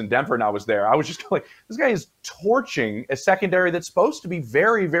practices in Denver and I was there, I was just like, this guy is torching a secondary that's supposed to be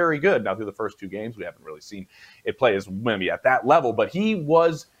very, very good. Now, through the first 2 games, we haven't really seen it play as maybe at that level, but he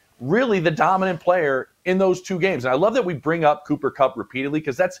was really the dominant player in those 2 games. And I love that we bring up Cooper Kupp repeatedly,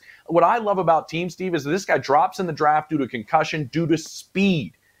 because that's what I love about Team Steve, is that this guy drops in the draft due to concussion, due to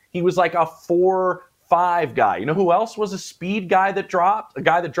speed. He was like a 4-5 guy. You know who else was a speed guy that dropped? A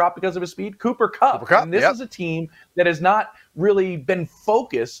guy that dropped because of his speed? Cooper Kupp. And this is a team that has not really been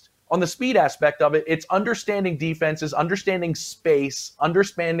focused on the speed aspect of it. It's understanding defenses, understanding space,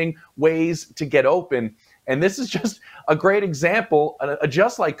 understanding ways to get open. And this is just a great example,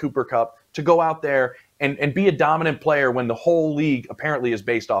 just like Cooper Kupp, to go out there and be a dominant player when the whole league apparently is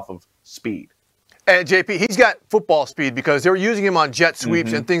based off of speed. And JP, he's got football speed, because they were using him on jet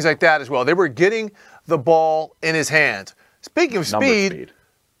sweeps and things like that as well. They were getting the ball in his hands. Speaking of speed,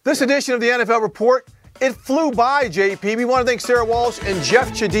 this edition of the NFL Report, it flew by, JP. We want to thank Sarah Walsh and Jeff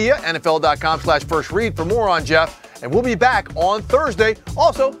Chadilla, NFL.com/first read for more on Jeff. And we'll be back on Thursday.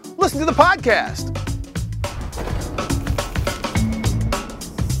 Also, listen to the podcast.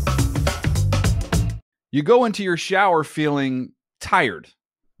 You go into your shower feeling tired,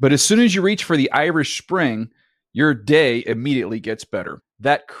 but as soon as you reach for the Irish Spring, your day immediately gets better.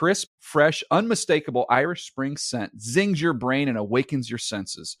 That crisp, fresh, unmistakable Irish Spring scent zings your brain and awakens your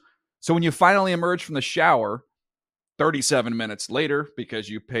senses. So when you finally emerge from the shower, 37 minutes later, because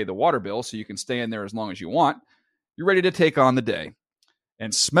you pay the water bill so you can stay in there as long as you want, you're ready to take on the day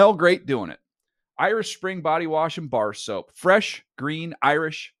and smell great doing it. Irish Spring Body Wash and Bar Soap. Fresh, green,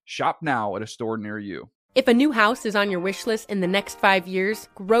 Irish. Shop now at a store near you. If a new house is on your wish list in the next 5 years,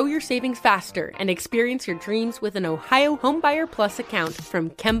 grow your savings faster and experience your dreams with an Ohio Homebuyer Plus account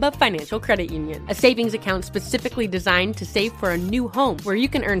from Kemba Financial Credit Union. A savings account specifically designed to save for a new home, where you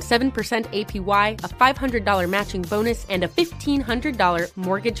can earn 7% APY, a $500 matching bonus, and a $1,500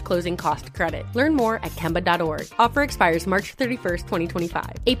 mortgage closing cost credit. Learn more at Kemba.org. Offer expires March 31st, 2025.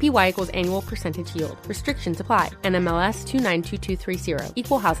 APY equals annual percentage yield. Restrictions apply. NMLS 292230.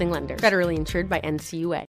 Equal housing lender. Federally insured by NCUA.